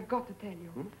something I've got to tell you.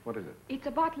 Hmm? What is it? It's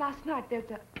about last night. There's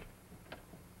a...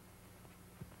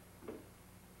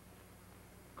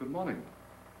 Good morning.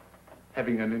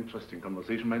 Having an interesting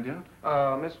conversation, my dear?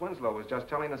 Miss Winslow was just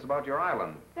telling us about your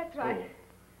island. That's right. Oh,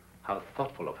 how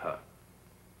thoughtful of her.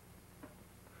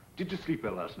 Did you sleep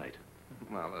well last night?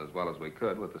 Well as we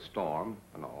could with the storm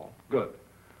and all. Good.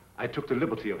 I took the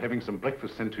liberty of having some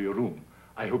breakfast sent to your room.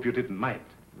 I hope you didn't mind.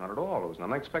 Not at all. It was an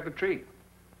unexpected treat.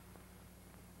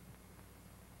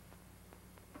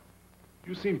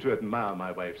 You seem to admire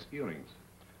my wife's earrings.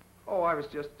 Oh, I was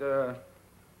just,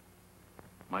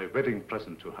 My wedding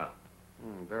present to her.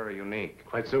 Very unique.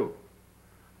 Quite so.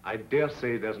 I dare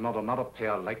say there's not another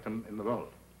pair like them in the world.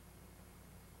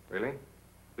 Really?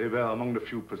 They were among the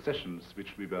few possessions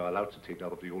which we were allowed to take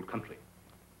out of the old country.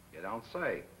 You don't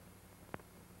say.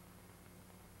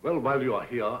 Well, while you are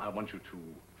here, I want you to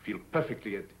feel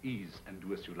perfectly at ease and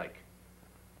do as you like.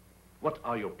 What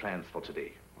are your plans for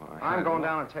today? Well, I'm going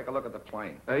down and take a look at the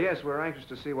plane. Yes, we're anxious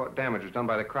to see what damage was done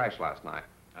by the crash last night.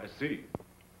 I see.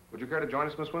 Would you care to join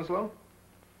us, Miss Winslow?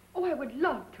 Oh, I would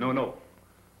love to. No.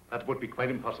 That would be quite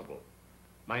impossible.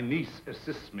 My niece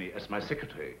assists me as my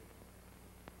secretary.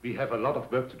 We have a lot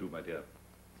of work to do, my dear.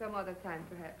 Some other time,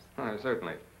 perhaps.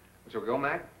 Certainly. Shall we go,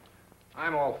 Mac?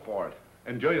 I'm all for it.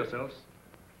 Enjoy yourselves.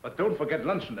 But don't forget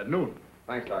luncheon at noon.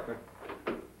 Thanks, Doctor.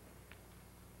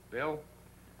 Bill,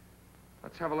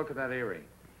 let's have a look at that earring.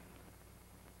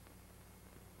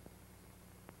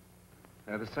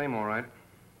 The same, all right.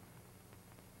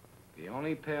 The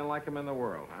only pair like him in the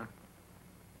world, huh?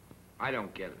 I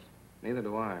don't get it. Neither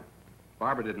do I.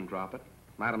 Barbara didn't drop it.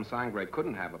 Madame Sangre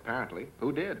couldn't have, apparently.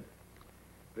 Who did?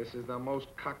 This is the most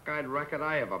cockeyed racket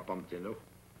I ever bumped into.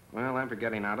 Well, I'm for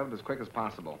getting out of it as quick as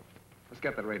possible. Let's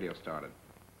get the radio started.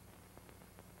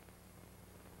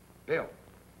 Bill,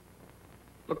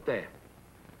 look there.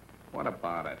 What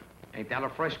about it? Ain't that a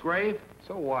fresh grave?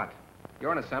 So what?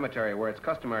 You're in a cemetery where it's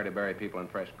customary to bury people in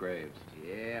fresh graves.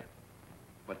 Yeah,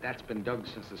 but that's been dug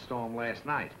since the storm last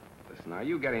night. Listen, are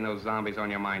you getting those zombies on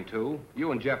your mind, too?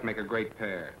 You and Jeff make a great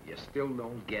pair. You still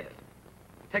don't get it.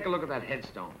 Take a look at that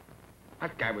headstone.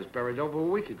 That guy was buried over a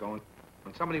week ago,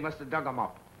 and somebody must have dug him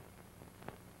up.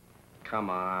 Come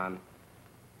on.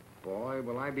 Boy,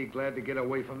 will I be glad to get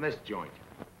away from this joint.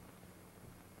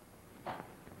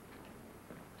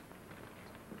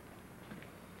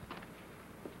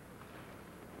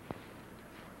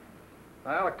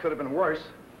 Well, it could have been worse.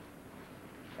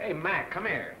 Hey, Mac, come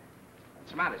here.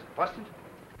 What's the matter? Is it busted?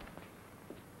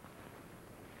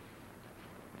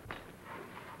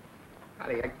 How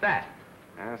do you like that?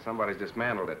 Somebody's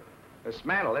dismantled it.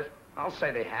 Dismantle it? I'll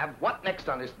say they have. What next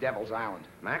on this Devil's Island?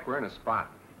 Mac, we're in a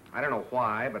spot. I don't know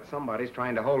why, but somebody's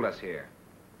trying to hold us here.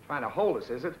 Trying to hold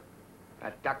us, is it?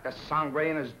 That Dr.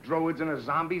 Sangre and his druids and his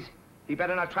zombies? He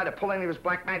better not try to pull any of his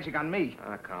black magic on me.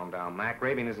 Calm down, Mac.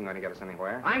 Raving isn't going to get us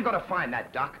anywhere. I'm going to find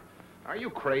that Doc. Are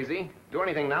you crazy? Do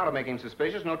anything now to make him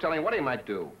suspicious, no telling what he might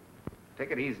do.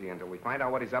 Take it easy until we find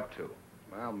out what he's up to.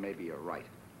 Well, maybe you're right.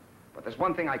 But there's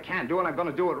one thing I can do, and I'm going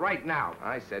to do it right now.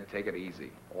 I said take it easy.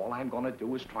 All I'm going to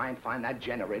do is try and find that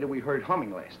generator we heard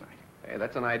humming last night. Hey,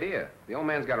 that's an idea. The old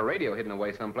man's got a radio hidden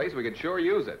away someplace. We could sure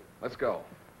use it. Let's go.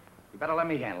 You better let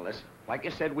me handle this. Like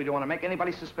you said, we don't want to make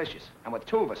anybody suspicious. And with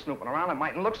 2 of us snooping around, it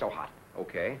mightn't look so hot.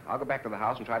 Okay. I'll go back to the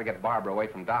house and try to get Barbara away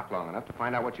from Doc long enough to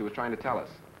find out what she was trying to tell us.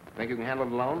 Think you can handle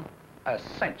it alone? A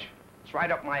cinch. It's right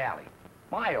up my alley.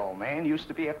 My old man used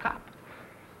to be a cop.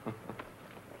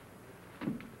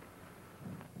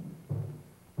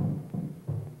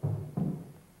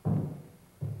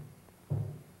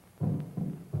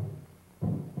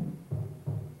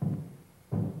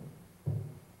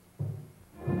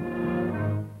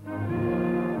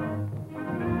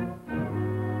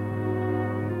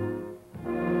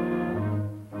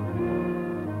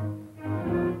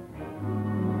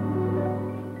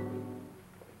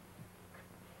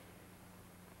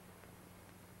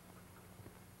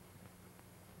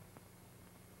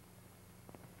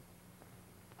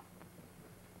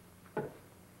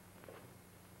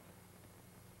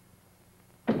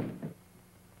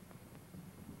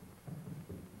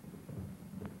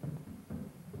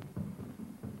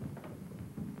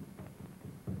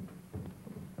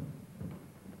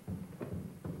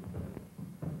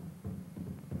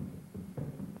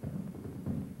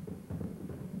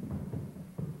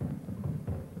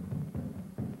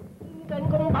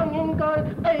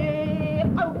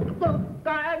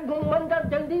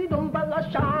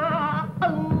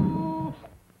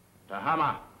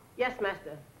 Tahama, Yes,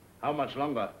 master. how much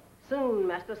longer? Soon,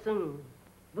 master, soon.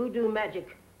 Voodoo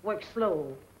magic works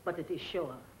slow, but it is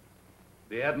sure.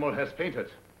 The Admiral has fainted.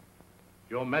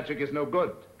 Your magic is no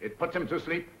good. It puts him to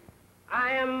sleep.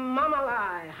 I am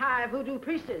Mamalai, high voodoo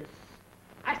priestess.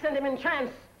 I sent him in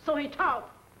trance, so he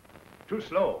talked. Too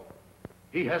slow.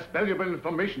 He has valuable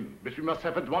information, which we must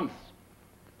have at once.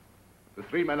 The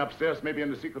 3 men upstairs may be in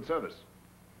the Secret Service.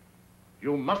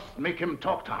 You must make him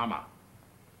talk, Tahama.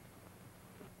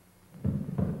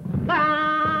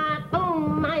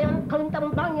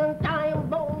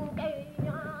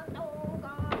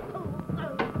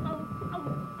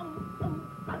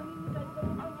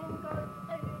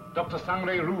 Dr.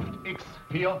 Sangre ruft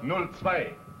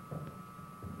X402.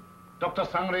 Dr.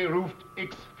 Sangre ruft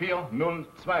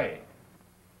X402.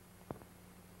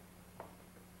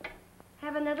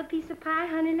 Have another piece of pie,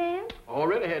 honey lamb?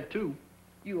 Already had 2.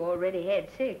 You already had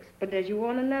 6, but does you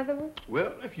want another one?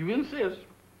 Well, if you insist.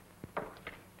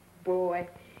 Boy,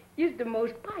 you're the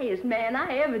most pious man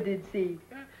I ever did see.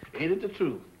 Ain't it the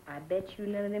truth? I bet you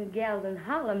none of them gals in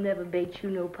Harlem never baked you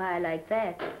no pie like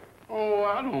that. Oh,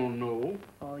 I don't know.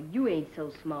 Oh, you ain't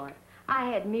so smart. I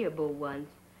had me a beau once,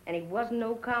 and he wasn't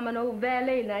no common old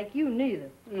valet like you neither.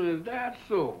 Is that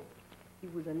so? He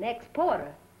was an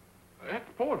ex-porter.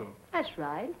 Ex-porter? That's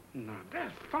right. Now,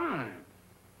 that's fine.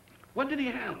 What did he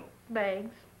handle?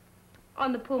 Bags.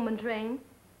 On the Pullman train.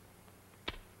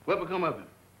 What become of him?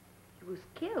 He was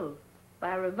killed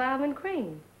by a revolving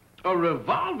crane. A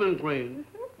revolving crane?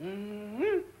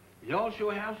 Mm-hmm. Y'all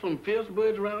sure have some fierce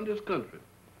birds around this country.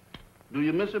 Do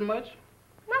you miss him much?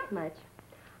 Not much.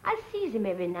 I sees him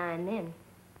every now and then.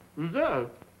 Who's that?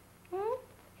 Hmm?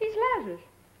 He's Lazarus.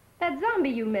 That zombie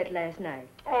you met last night.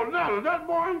 Oh, Lazarus, that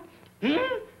boy?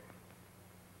 Hmm?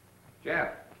 Jeff,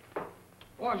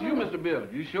 Oh, it's you, Mr. Bill.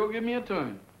 You sure give me a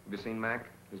turn. have you seen Mac?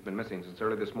 He's been missing since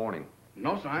early this morning.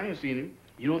 No, sir, I ain't seen him.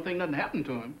 You don't think nothing happened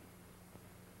to him?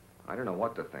 I don't know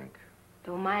what to think.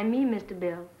 Don't mind me, Mr.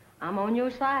 Bill. I'm on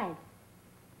your side.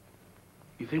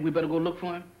 You think we better go look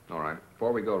for him? All right.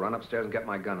 Before we go, run upstairs and get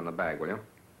my gun in the bag, will you?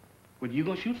 Well, you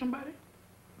gonna shoot somebody?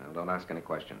 Now, don't ask any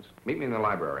questions. Meet me in the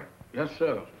library. Yes,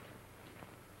 sir.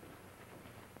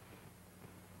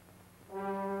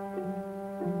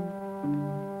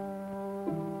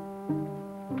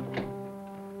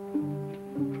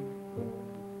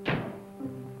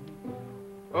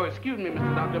 Oh, excuse me,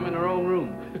 Mr. Doctor, I'm in the wrong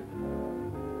room.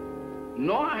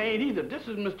 No, I ain't either. This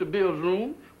is Mr. Bill's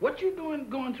room. What you doing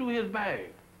going through his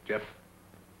bag? Jeff,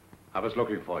 I was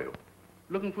looking for you.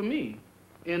 Looking for me?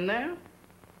 In there?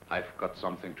 I've got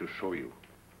something to show you.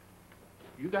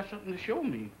 You got something to show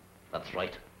me. That's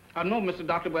right. I know, Mr.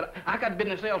 Doctor, but I got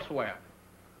business elsewhere.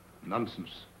 Nonsense.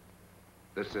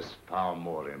 This is far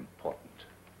more important.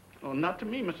 Oh, not to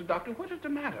me, Mr. Doctor. What is the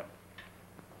matter?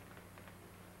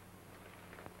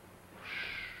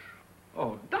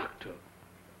 Oh, Doctor.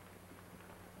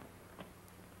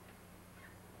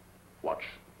 Watch.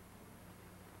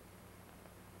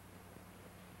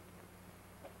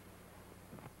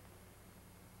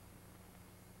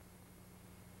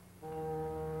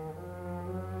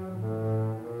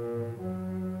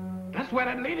 That's where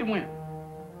that lady went.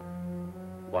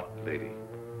 What lady?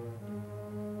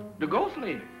 The ghost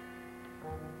lady.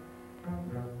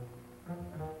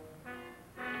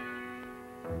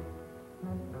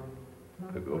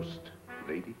 The ghost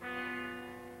lady?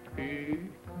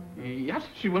 Yes,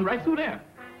 she went right through there.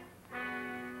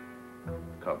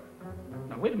 Come.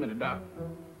 Now, wait a minute, Doc.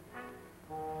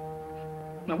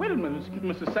 Now, wait a minute,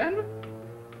 Mr. Sandra.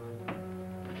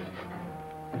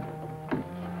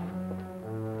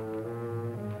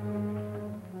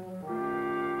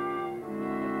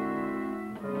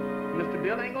 Mr.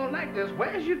 Bill ain't gonna like this.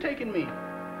 Where's you taking me?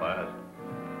 What?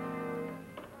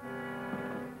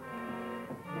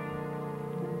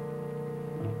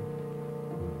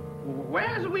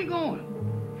 Where's we going?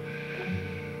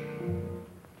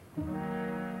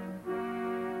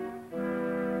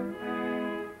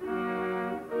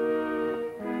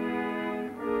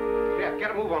 Jeff,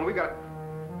 get a move on. We got...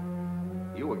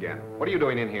 You again. What are you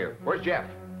doing in here? Where's Jeff?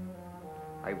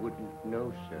 I wouldn't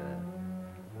know, sir.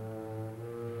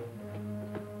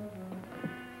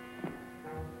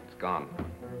 It's gone.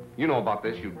 You know about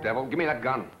this, you devil. Give me that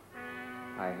gun.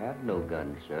 I have no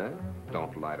gun, sir.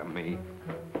 Don't lie to me.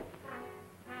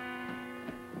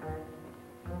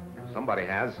 Somebody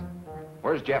has.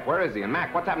 Where's Jeff? Where is he? And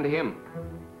Mac, what's happened to him?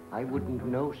 I wouldn't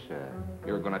know, sir.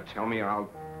 You're gonna tell me or I'll...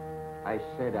 I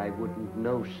said I wouldn't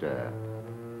know, sir.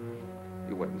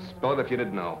 You wouldn't spill it if you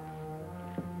didn't know.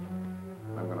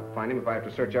 I'm gonna find him if I have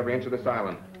to search every inch of this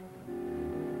island.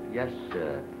 Yes,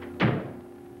 sir.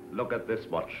 Look at this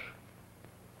watch.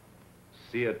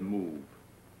 See it move.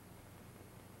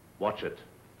 Watch it.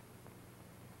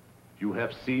 You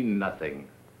have seen nothing.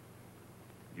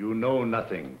 You know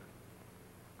nothing.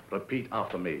 Repeat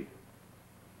after me.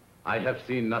 I have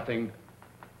seen nothing.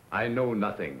 I know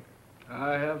nothing.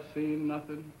 I have seen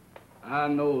nothing. I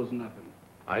knows nothing.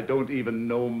 I don't even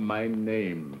know my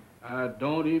name. I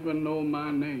don't even know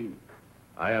my name.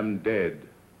 I am dead.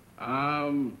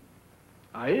 I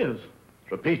is.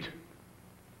 Repeat.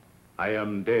 I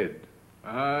am dead.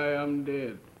 I am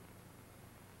dead.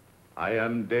 I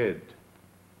am dead.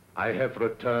 I have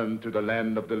returned to the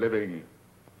land of the living.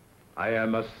 I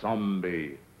am a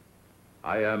zombie.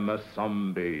 I am a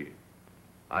zombie.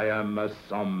 I am a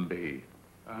zombie.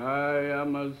 I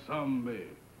am a zombie.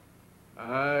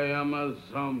 I am a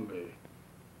zombie.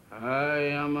 I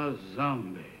am a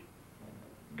zombie.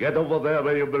 Get over there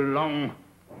where you belong.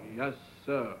 Yes,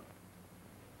 sir.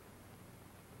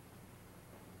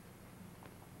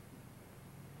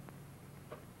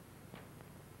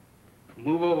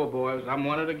 Move over, boys. I'm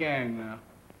one of the gang now.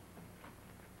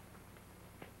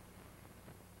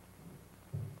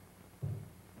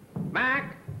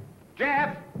 Mac!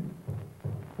 Jeff!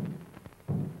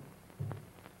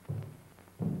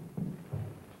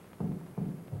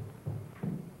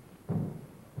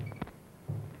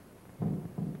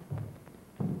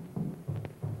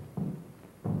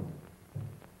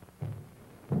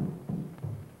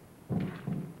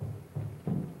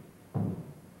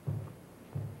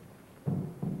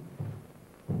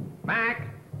 Mac!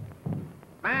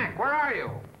 Mac, where are you?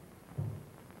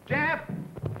 Jeff!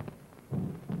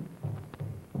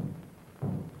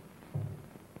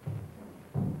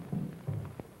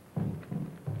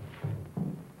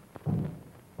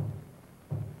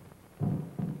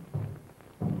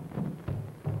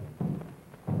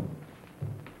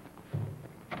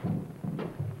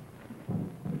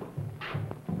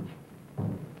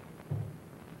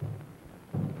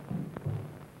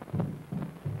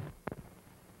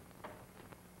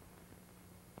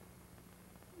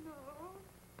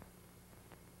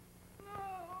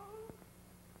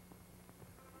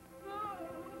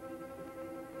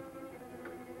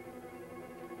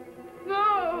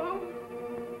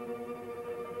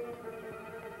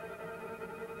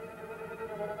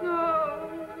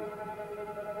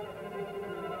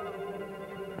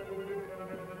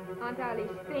 Aunt Alice,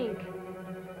 think.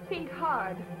 Think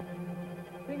hard.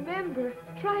 Remember.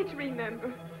 Try to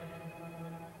remember.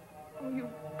 Oh, you've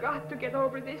got to get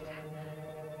over this.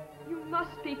 You must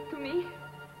speak to me.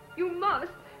 You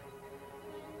must.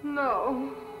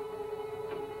 No.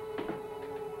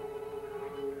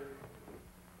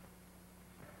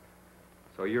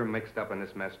 So you're mixed up in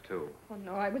this mess, too. Oh,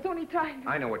 no, I was only trying to...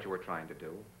 I know what you were trying to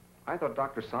do. I thought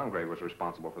Dr. Sangre was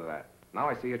responsible for that. Now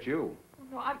I see it's you. Oh,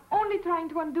 no, I'm only trying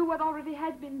to undo what already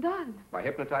has been done. By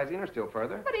hypnotizing her still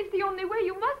further? But it's the only way.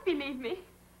 You must believe me.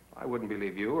 I wouldn't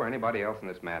believe you or anybody else in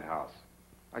this madhouse.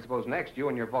 I suppose next you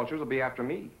and your vultures will be after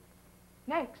me.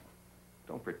 Next.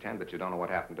 Don't pretend that you don't know what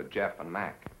happened to Jeff and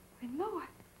Mac. I know it.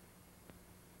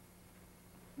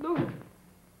 Look.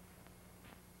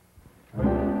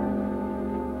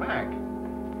 Mac!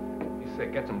 He's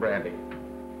sick. Get some brandy.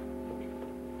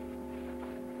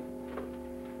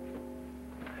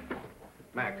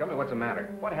 Mac, tell me what's the matter.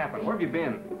 What happened? Where have you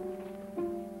been?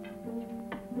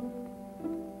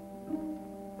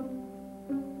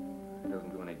 It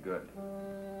doesn't do any good.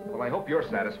 Well, I hope you're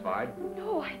satisfied.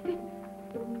 No, I didn't.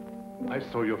 I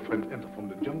saw your friend enter from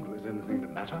the jungle. Is anything the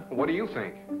matter? What do you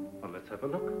think? Well, let's have a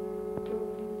look.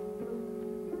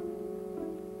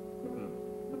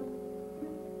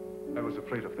 I was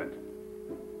afraid of that.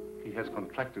 He has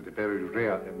contracted a very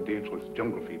rare and dangerous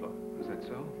jungle fever. Is that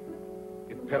so?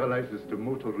 It paralyzes the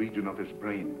motor region of his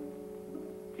brain.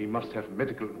 He must have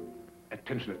medical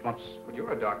attention at once. But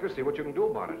you're a doctor. See what you can do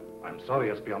about it. I'm sorry,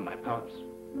 it's beyond my powers.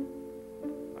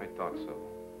 I thought so.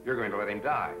 You're going to let him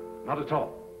die. Not at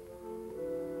all.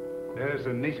 There's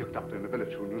a native doctor in the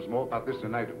village who knows more about this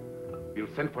than I do.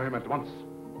 We'll send for him at once.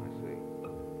 I see.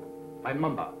 Find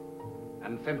Mamba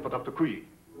and send for Dr. Kui.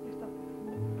 Yes, Doctor.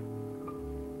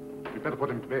 We better put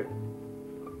him to bed.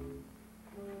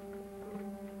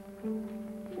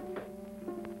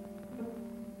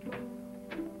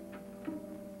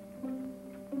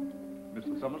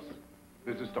 Mr. Summers,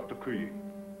 this is Dr. Kui.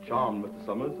 Charmed, Mr.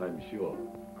 Summers, I'm sure.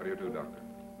 How do you do, Doctor?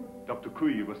 Dr.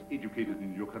 Kui was educated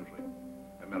in your country,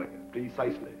 America.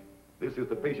 Precisely. This is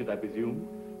the patient, I presume?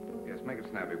 Yes, make it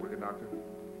snappy, will you, Doctor?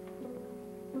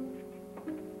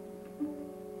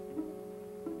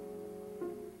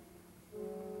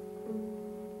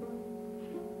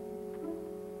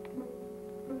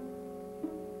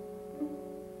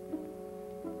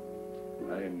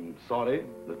 sorry.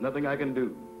 There's nothing I can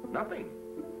do. Nothing.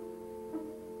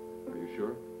 Are you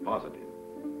sure? Positive.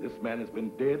 This man has been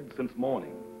dead since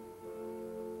morning.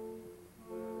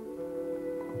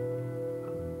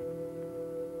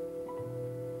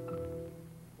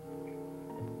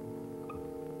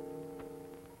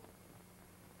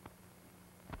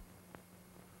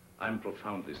 I'm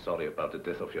profoundly sorry about the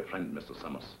death of your friend, Mr.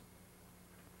 Summers.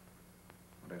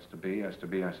 What has to be, I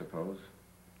suppose.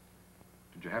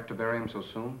 Did you have to bury him so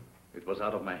soon? It was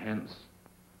out of my hands.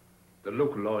 The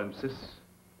local law insists.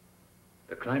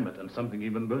 The climate and something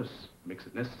even worse makes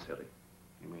it necessary.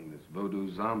 You mean this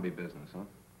voodoo zombie business, huh?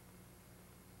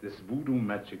 This voodoo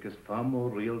magic is far more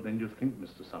real than you think,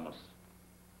 Mr. Summers.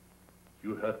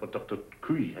 You heard what Dr.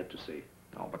 Cui had to say.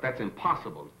 No, but that's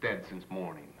impossible. Dead since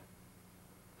morning.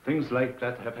 Things like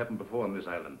that have happened before on this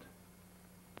island.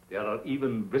 There are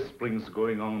even whisperings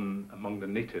going on among the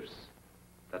natives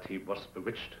that he was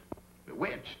bewitched.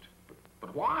 Bewitched?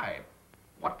 But why?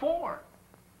 What for?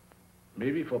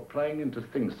 Maybe for prying into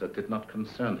things that did not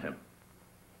concern him.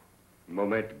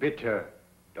 Moment bitte,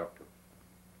 Doctor.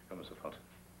 Come, sofort.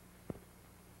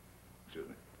 Excuse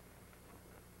me.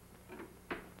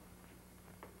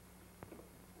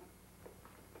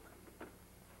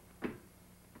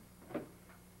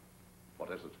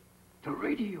 What is it? The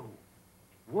radio.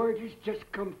 Word has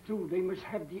just come through. They must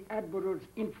have the Admiral's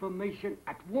information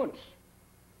at once.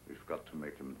 We've got to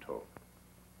make him talk.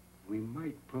 We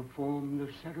might perform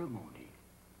the ceremony.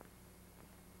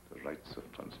 The rites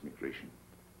of transmigration.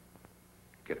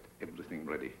 Get everything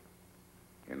ready.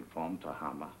 Inform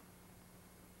Tahama.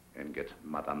 And get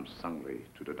Madame Sangre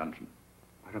to the dungeon.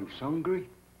 Madame Sangre?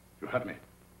 You heard me.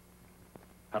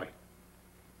 Hurry.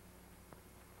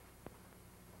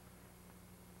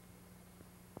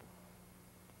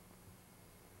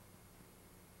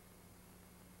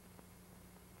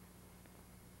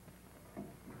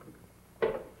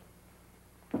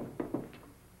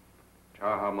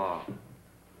 Tahama,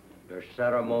 the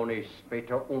ceremony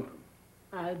später unten.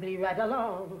 I'll be right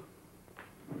along.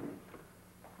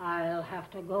 I'll have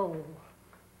to go.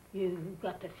 You've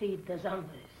got to feed the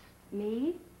zombies.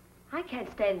 Me? I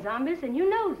can't stand zombies, and you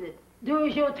knows it. Do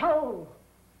as you're told.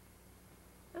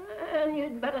 And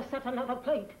you'd better set another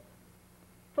plate.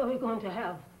 For we're going to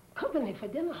have company for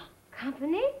dinner.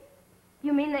 Company?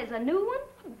 You mean there's a new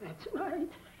one? That's right.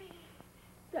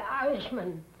 The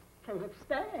Irishman from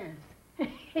upstairs. Well,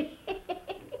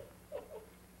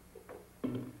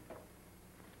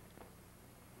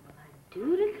 I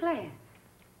do declare.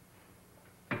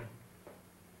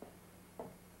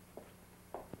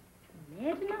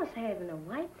 Imagine us having a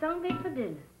white zombie for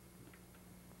dinner.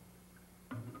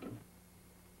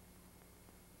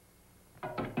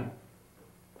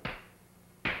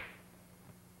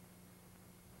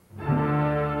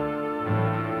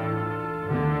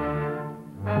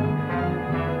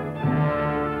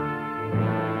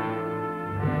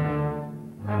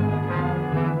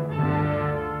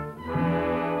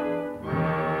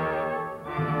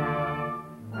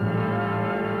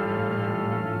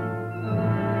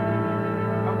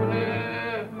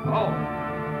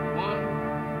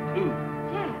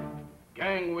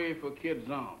 Kid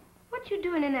Zom. What you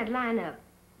doing in that lineup?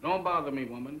 Don't bother me,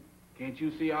 woman. Can't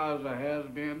you see I was a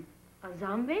has-been? A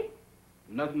zombie?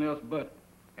 Nothing else but.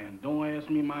 And don't ask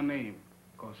me my name,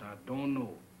 'cause I don't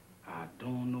know. I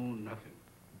don't know nothing.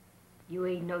 You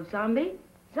ain't no zombie.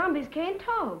 Zombies can't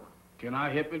talk. Can I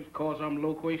help it 'cause I'm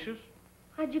loquacious?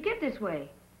 How'd you get this way?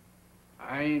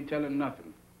 I ain't telling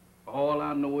nothing. All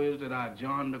I know is that I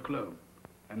joined the club.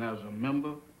 And as a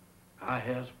member, I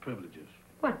has privileges.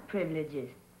 What privileges?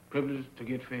 Privilege to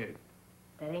get fed.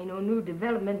 That ain't no new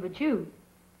development with you.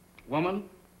 Woman,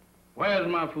 where's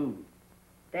my food?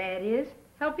 There it is.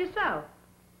 Help yourself.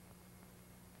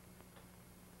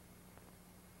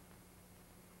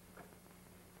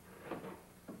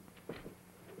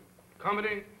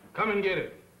 Company, come and get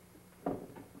it.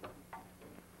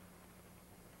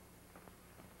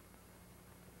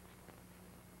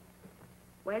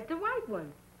 Where's the white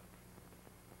one?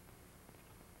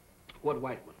 What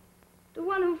white one? The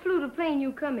one who flew the plane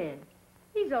you come in.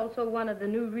 He's also one of the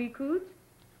new recruits.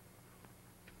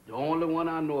 The only one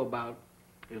I know about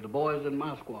is the boys in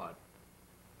my squad.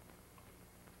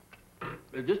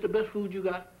 Is this the best food you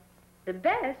got? The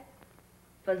best?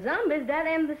 For zombies, that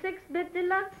am the 6-bit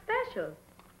deluxe special.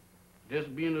 This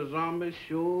being a zombie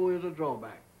sure is a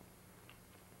drawback.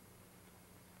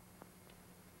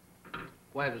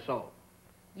 Where's the salt?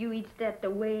 You eats that the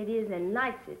way it is and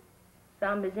likes it.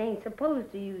 Zombies ain't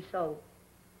supposed to use salt.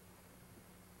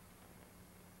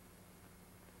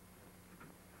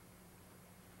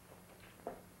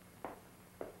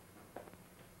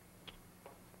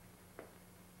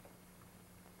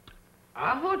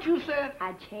 I thought you said...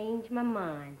 I changed my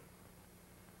mind.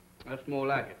 That's more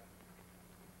like it.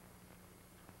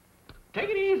 Take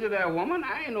it easy there, woman.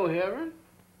 I ain't no heron.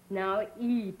 Now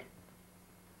eat.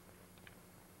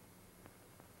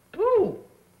 Pooh!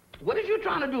 What is you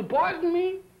trying to do, poison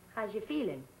me? How's you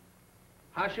feeling?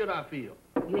 How should I feel?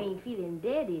 You ain't feeling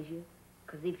dead, is you?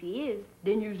 'Cause if you is,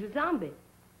 then you's a zombie.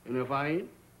 And if I ain't?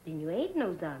 Then you ain't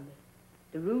no zombie.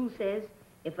 The rule says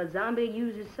if a zombie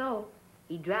uses salt,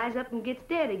 he dries up and gets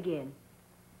dead again.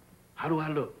 How do I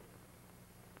look?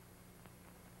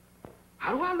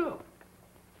 How do I look?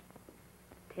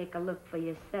 Take a look for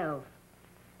yourself.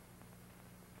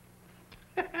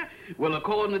 Well,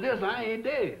 according to this, I ain't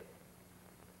dead.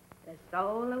 That's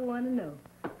all I want to know.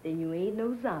 Then you ain't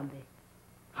no zombie.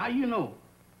 How you know?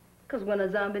 'Cause when a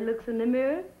zombie looks in the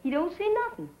mirror, he don't see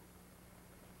nothing.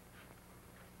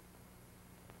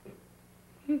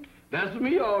 That's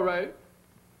me, all right.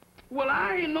 Well,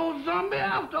 I ain't no zombie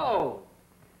after all.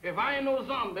 If I ain't no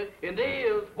zombie, and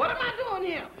there is, what am I doing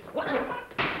here? What am I...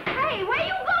 Hey, where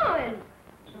you going?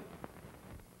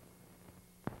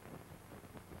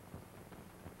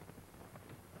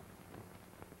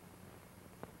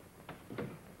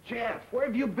 Jeff, where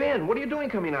have you been? What are you doing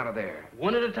coming out of there?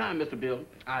 One at a time, Mr. Bill.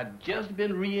 I just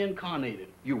been reincarnated.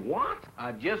 You what?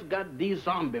 I just got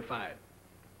de-zombified.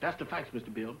 That's the facts,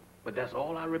 Mr. Bill. But that's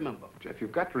all I remember. Jeff,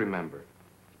 you've got to remember.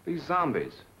 These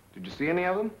zombies. Did you see any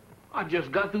of them? I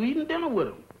just got through eating dinner with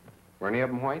them. Were any of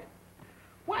them white?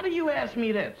 Why do you ask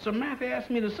me that? Samantha asked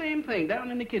me the same thing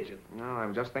down in the kitchen. No,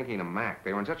 I'm just thinking of Mac.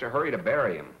 They were in such a hurry to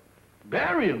bury him.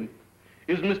 Bury him?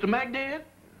 Is Mr. Mac dead?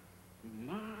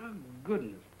 My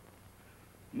goodness.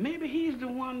 Maybe he's the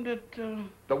one that,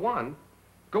 The one?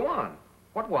 Go on.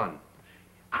 What one?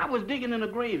 I was digging in a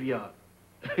graveyard.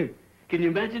 Can you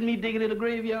imagine me digging in a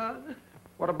graveyard?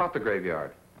 What about the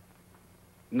graveyard?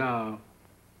 No.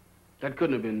 That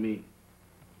couldn't have been me.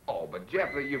 Oh, but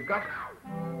Jeff, you've got...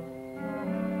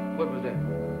 What was that?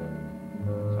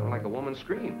 Sounded like a woman's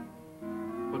scream.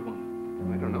 What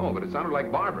one? I don't know, but it sounded like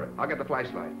Barbara. I'll get the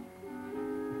flashlight.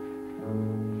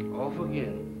 Off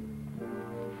again.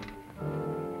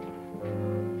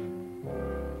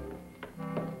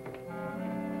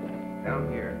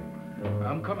 Down here.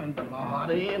 I'm coming, but my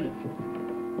heart ain't in it.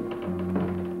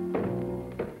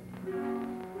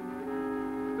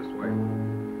 This way.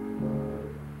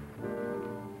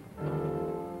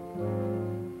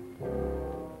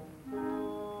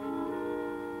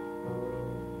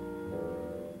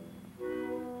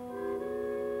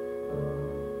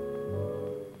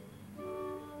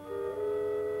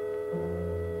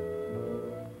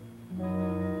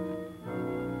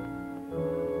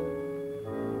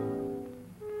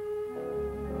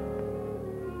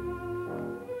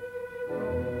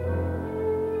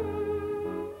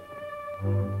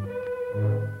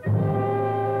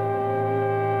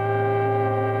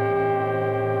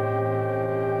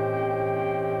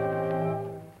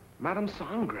 Madame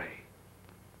Sangre.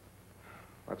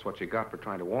 That's what you got for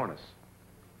trying to warn us.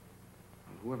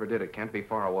 Whoever did it can't be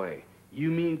far away. You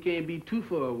mean can't be too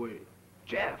far away?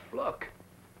 Jeff, look.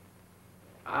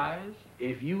 Eyes,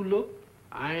 if you look,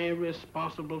 I ain't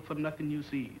responsible for nothing you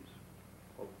sees.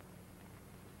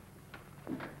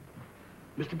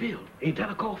 Mr. Bill, ain't that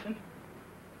a coffin?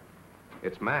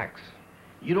 It's Max.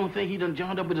 You don't think he done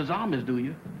joined up with his armies, do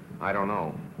you? I don't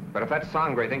know. But if that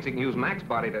Sangre thinks he can use Max's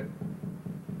body to...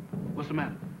 What's the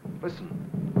matter? Listen.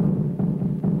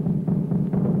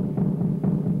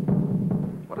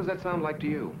 What does that sound like to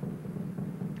you?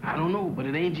 I don't know, but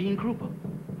it ain't Gene Krupa.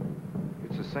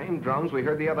 It's the same drums we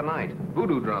heard the other night.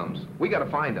 Voodoo drums. We gotta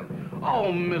find them.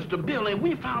 Oh, Mr. Bill, ain't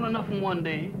we found enough in one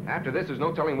day? After this, there's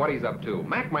no telling what he's up to.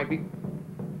 Mac might be...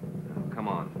 Oh, come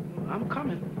on. I'm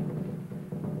coming.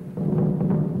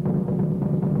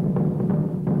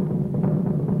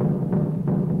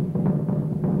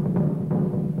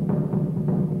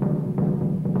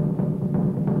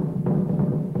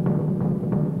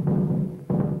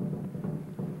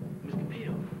 Mr.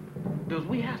 Bill, does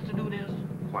we have to do this?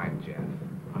 Quiet, Jeff.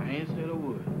 I ain't said a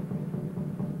word.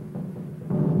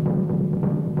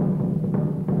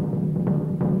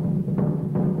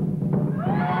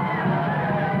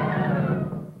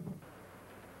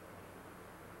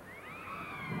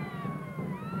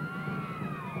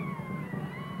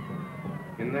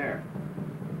 In there.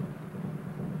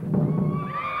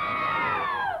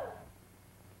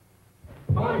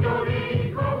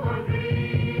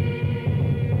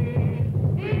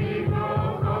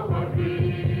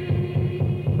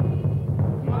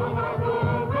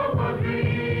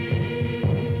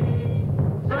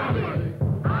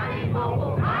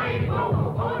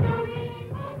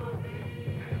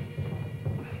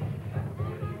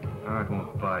 Oh, it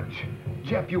won't budge.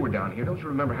 Jeff, you were down here. Don't you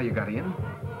remember how you got in?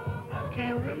 I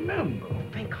can't remember.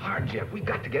 Think hard, Jeff. We've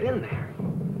got to get in there.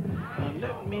 Now,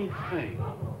 let me think.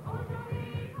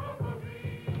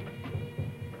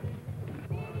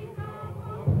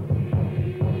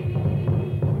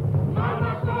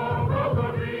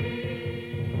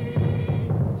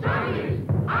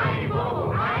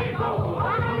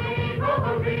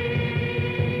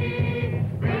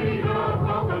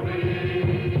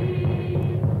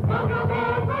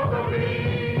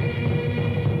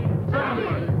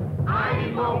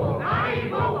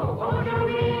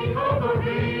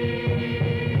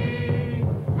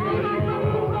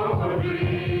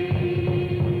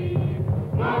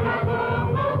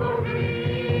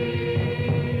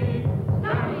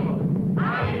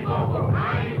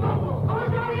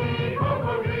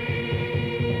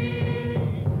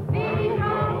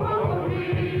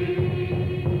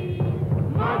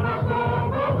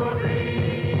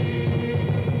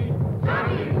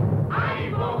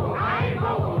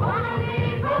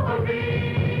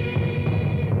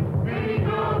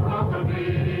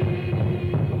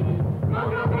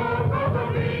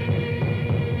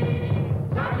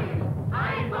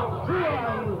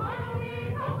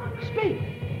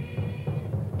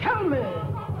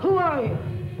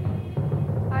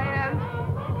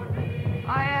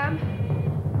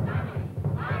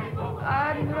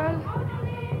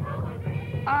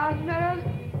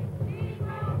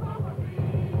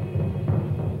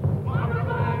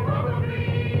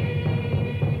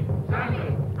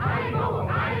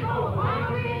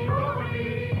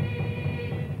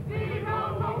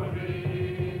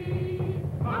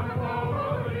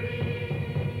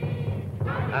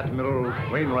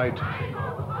 Admiral Wainwright,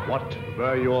 what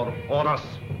were your orders?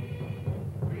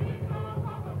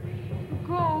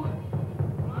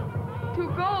 To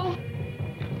go.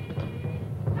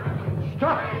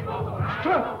 Stop!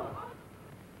 Stop!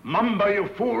 Mamba, you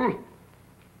fool!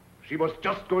 She was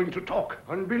just going to talk.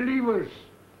 Unbelievers.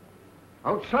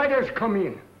 Outsiders come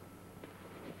in.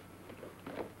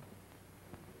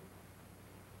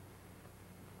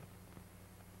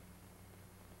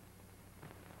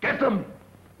 Get them!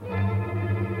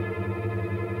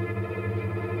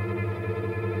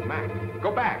 Mac,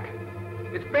 go back.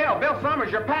 It's Bill. Bill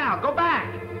Summers, your pal. Go back.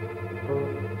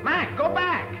 Mac, go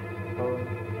back.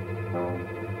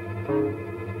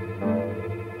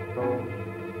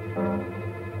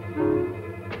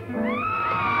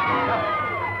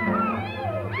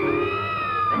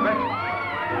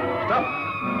 Stop!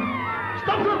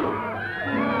 Stop them!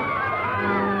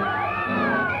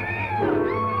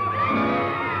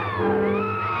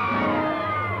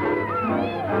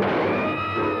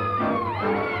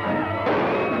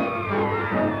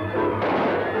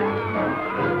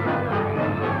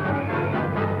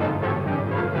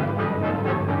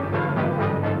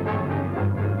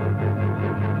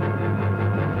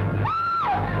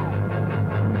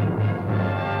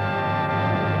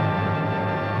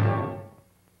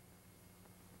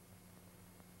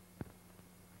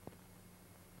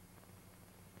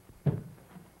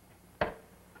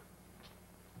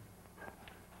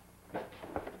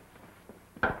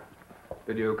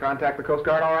 Did you contact the Coast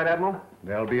Guard all right, Admiral?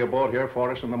 They'll be aboard here for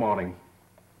us in the morning.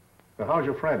 So how's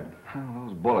your friend? Well,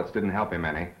 those bullets didn't help him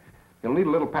any. He'll need a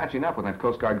little patching up when that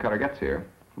Coast Guard cutter gets here.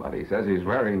 But he says he's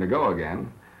raring to go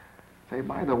again. Say,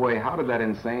 by the way, how did that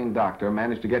insane doctor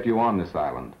manage to get you on this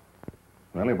island?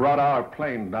 Well, he brought our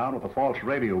plane down with a false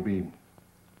radio beam.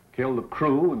 Killed the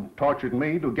crew and tortured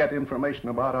me to get information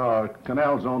about our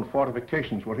Canal Zone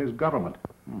fortifications for his government.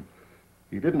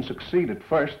 He didn't succeed at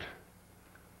first.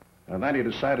 And then he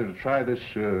decided to try this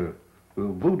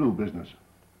voodoo business.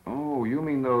 Oh, you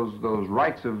mean those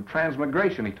rights of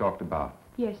transmigration he talked about?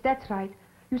 Yes, that's right.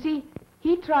 You see,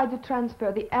 he tried to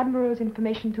transfer the Admiral's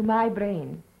information to my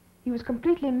brain. He was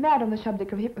completely mad on the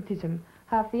subject of hypnotism.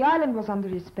 Half the island was under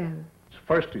his spell.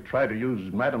 First, he tried to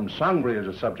use Madame Sangre as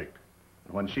a subject.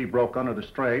 When she broke under the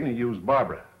strain, he used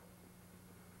Barbara.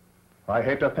 I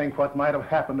hate to think what might have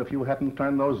happened if you hadn't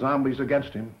turned those zombies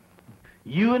against him.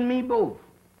 You and me both.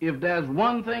 If there's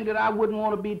one thing that I wouldn't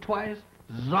want to be twice,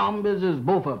 zombies is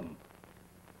both of them.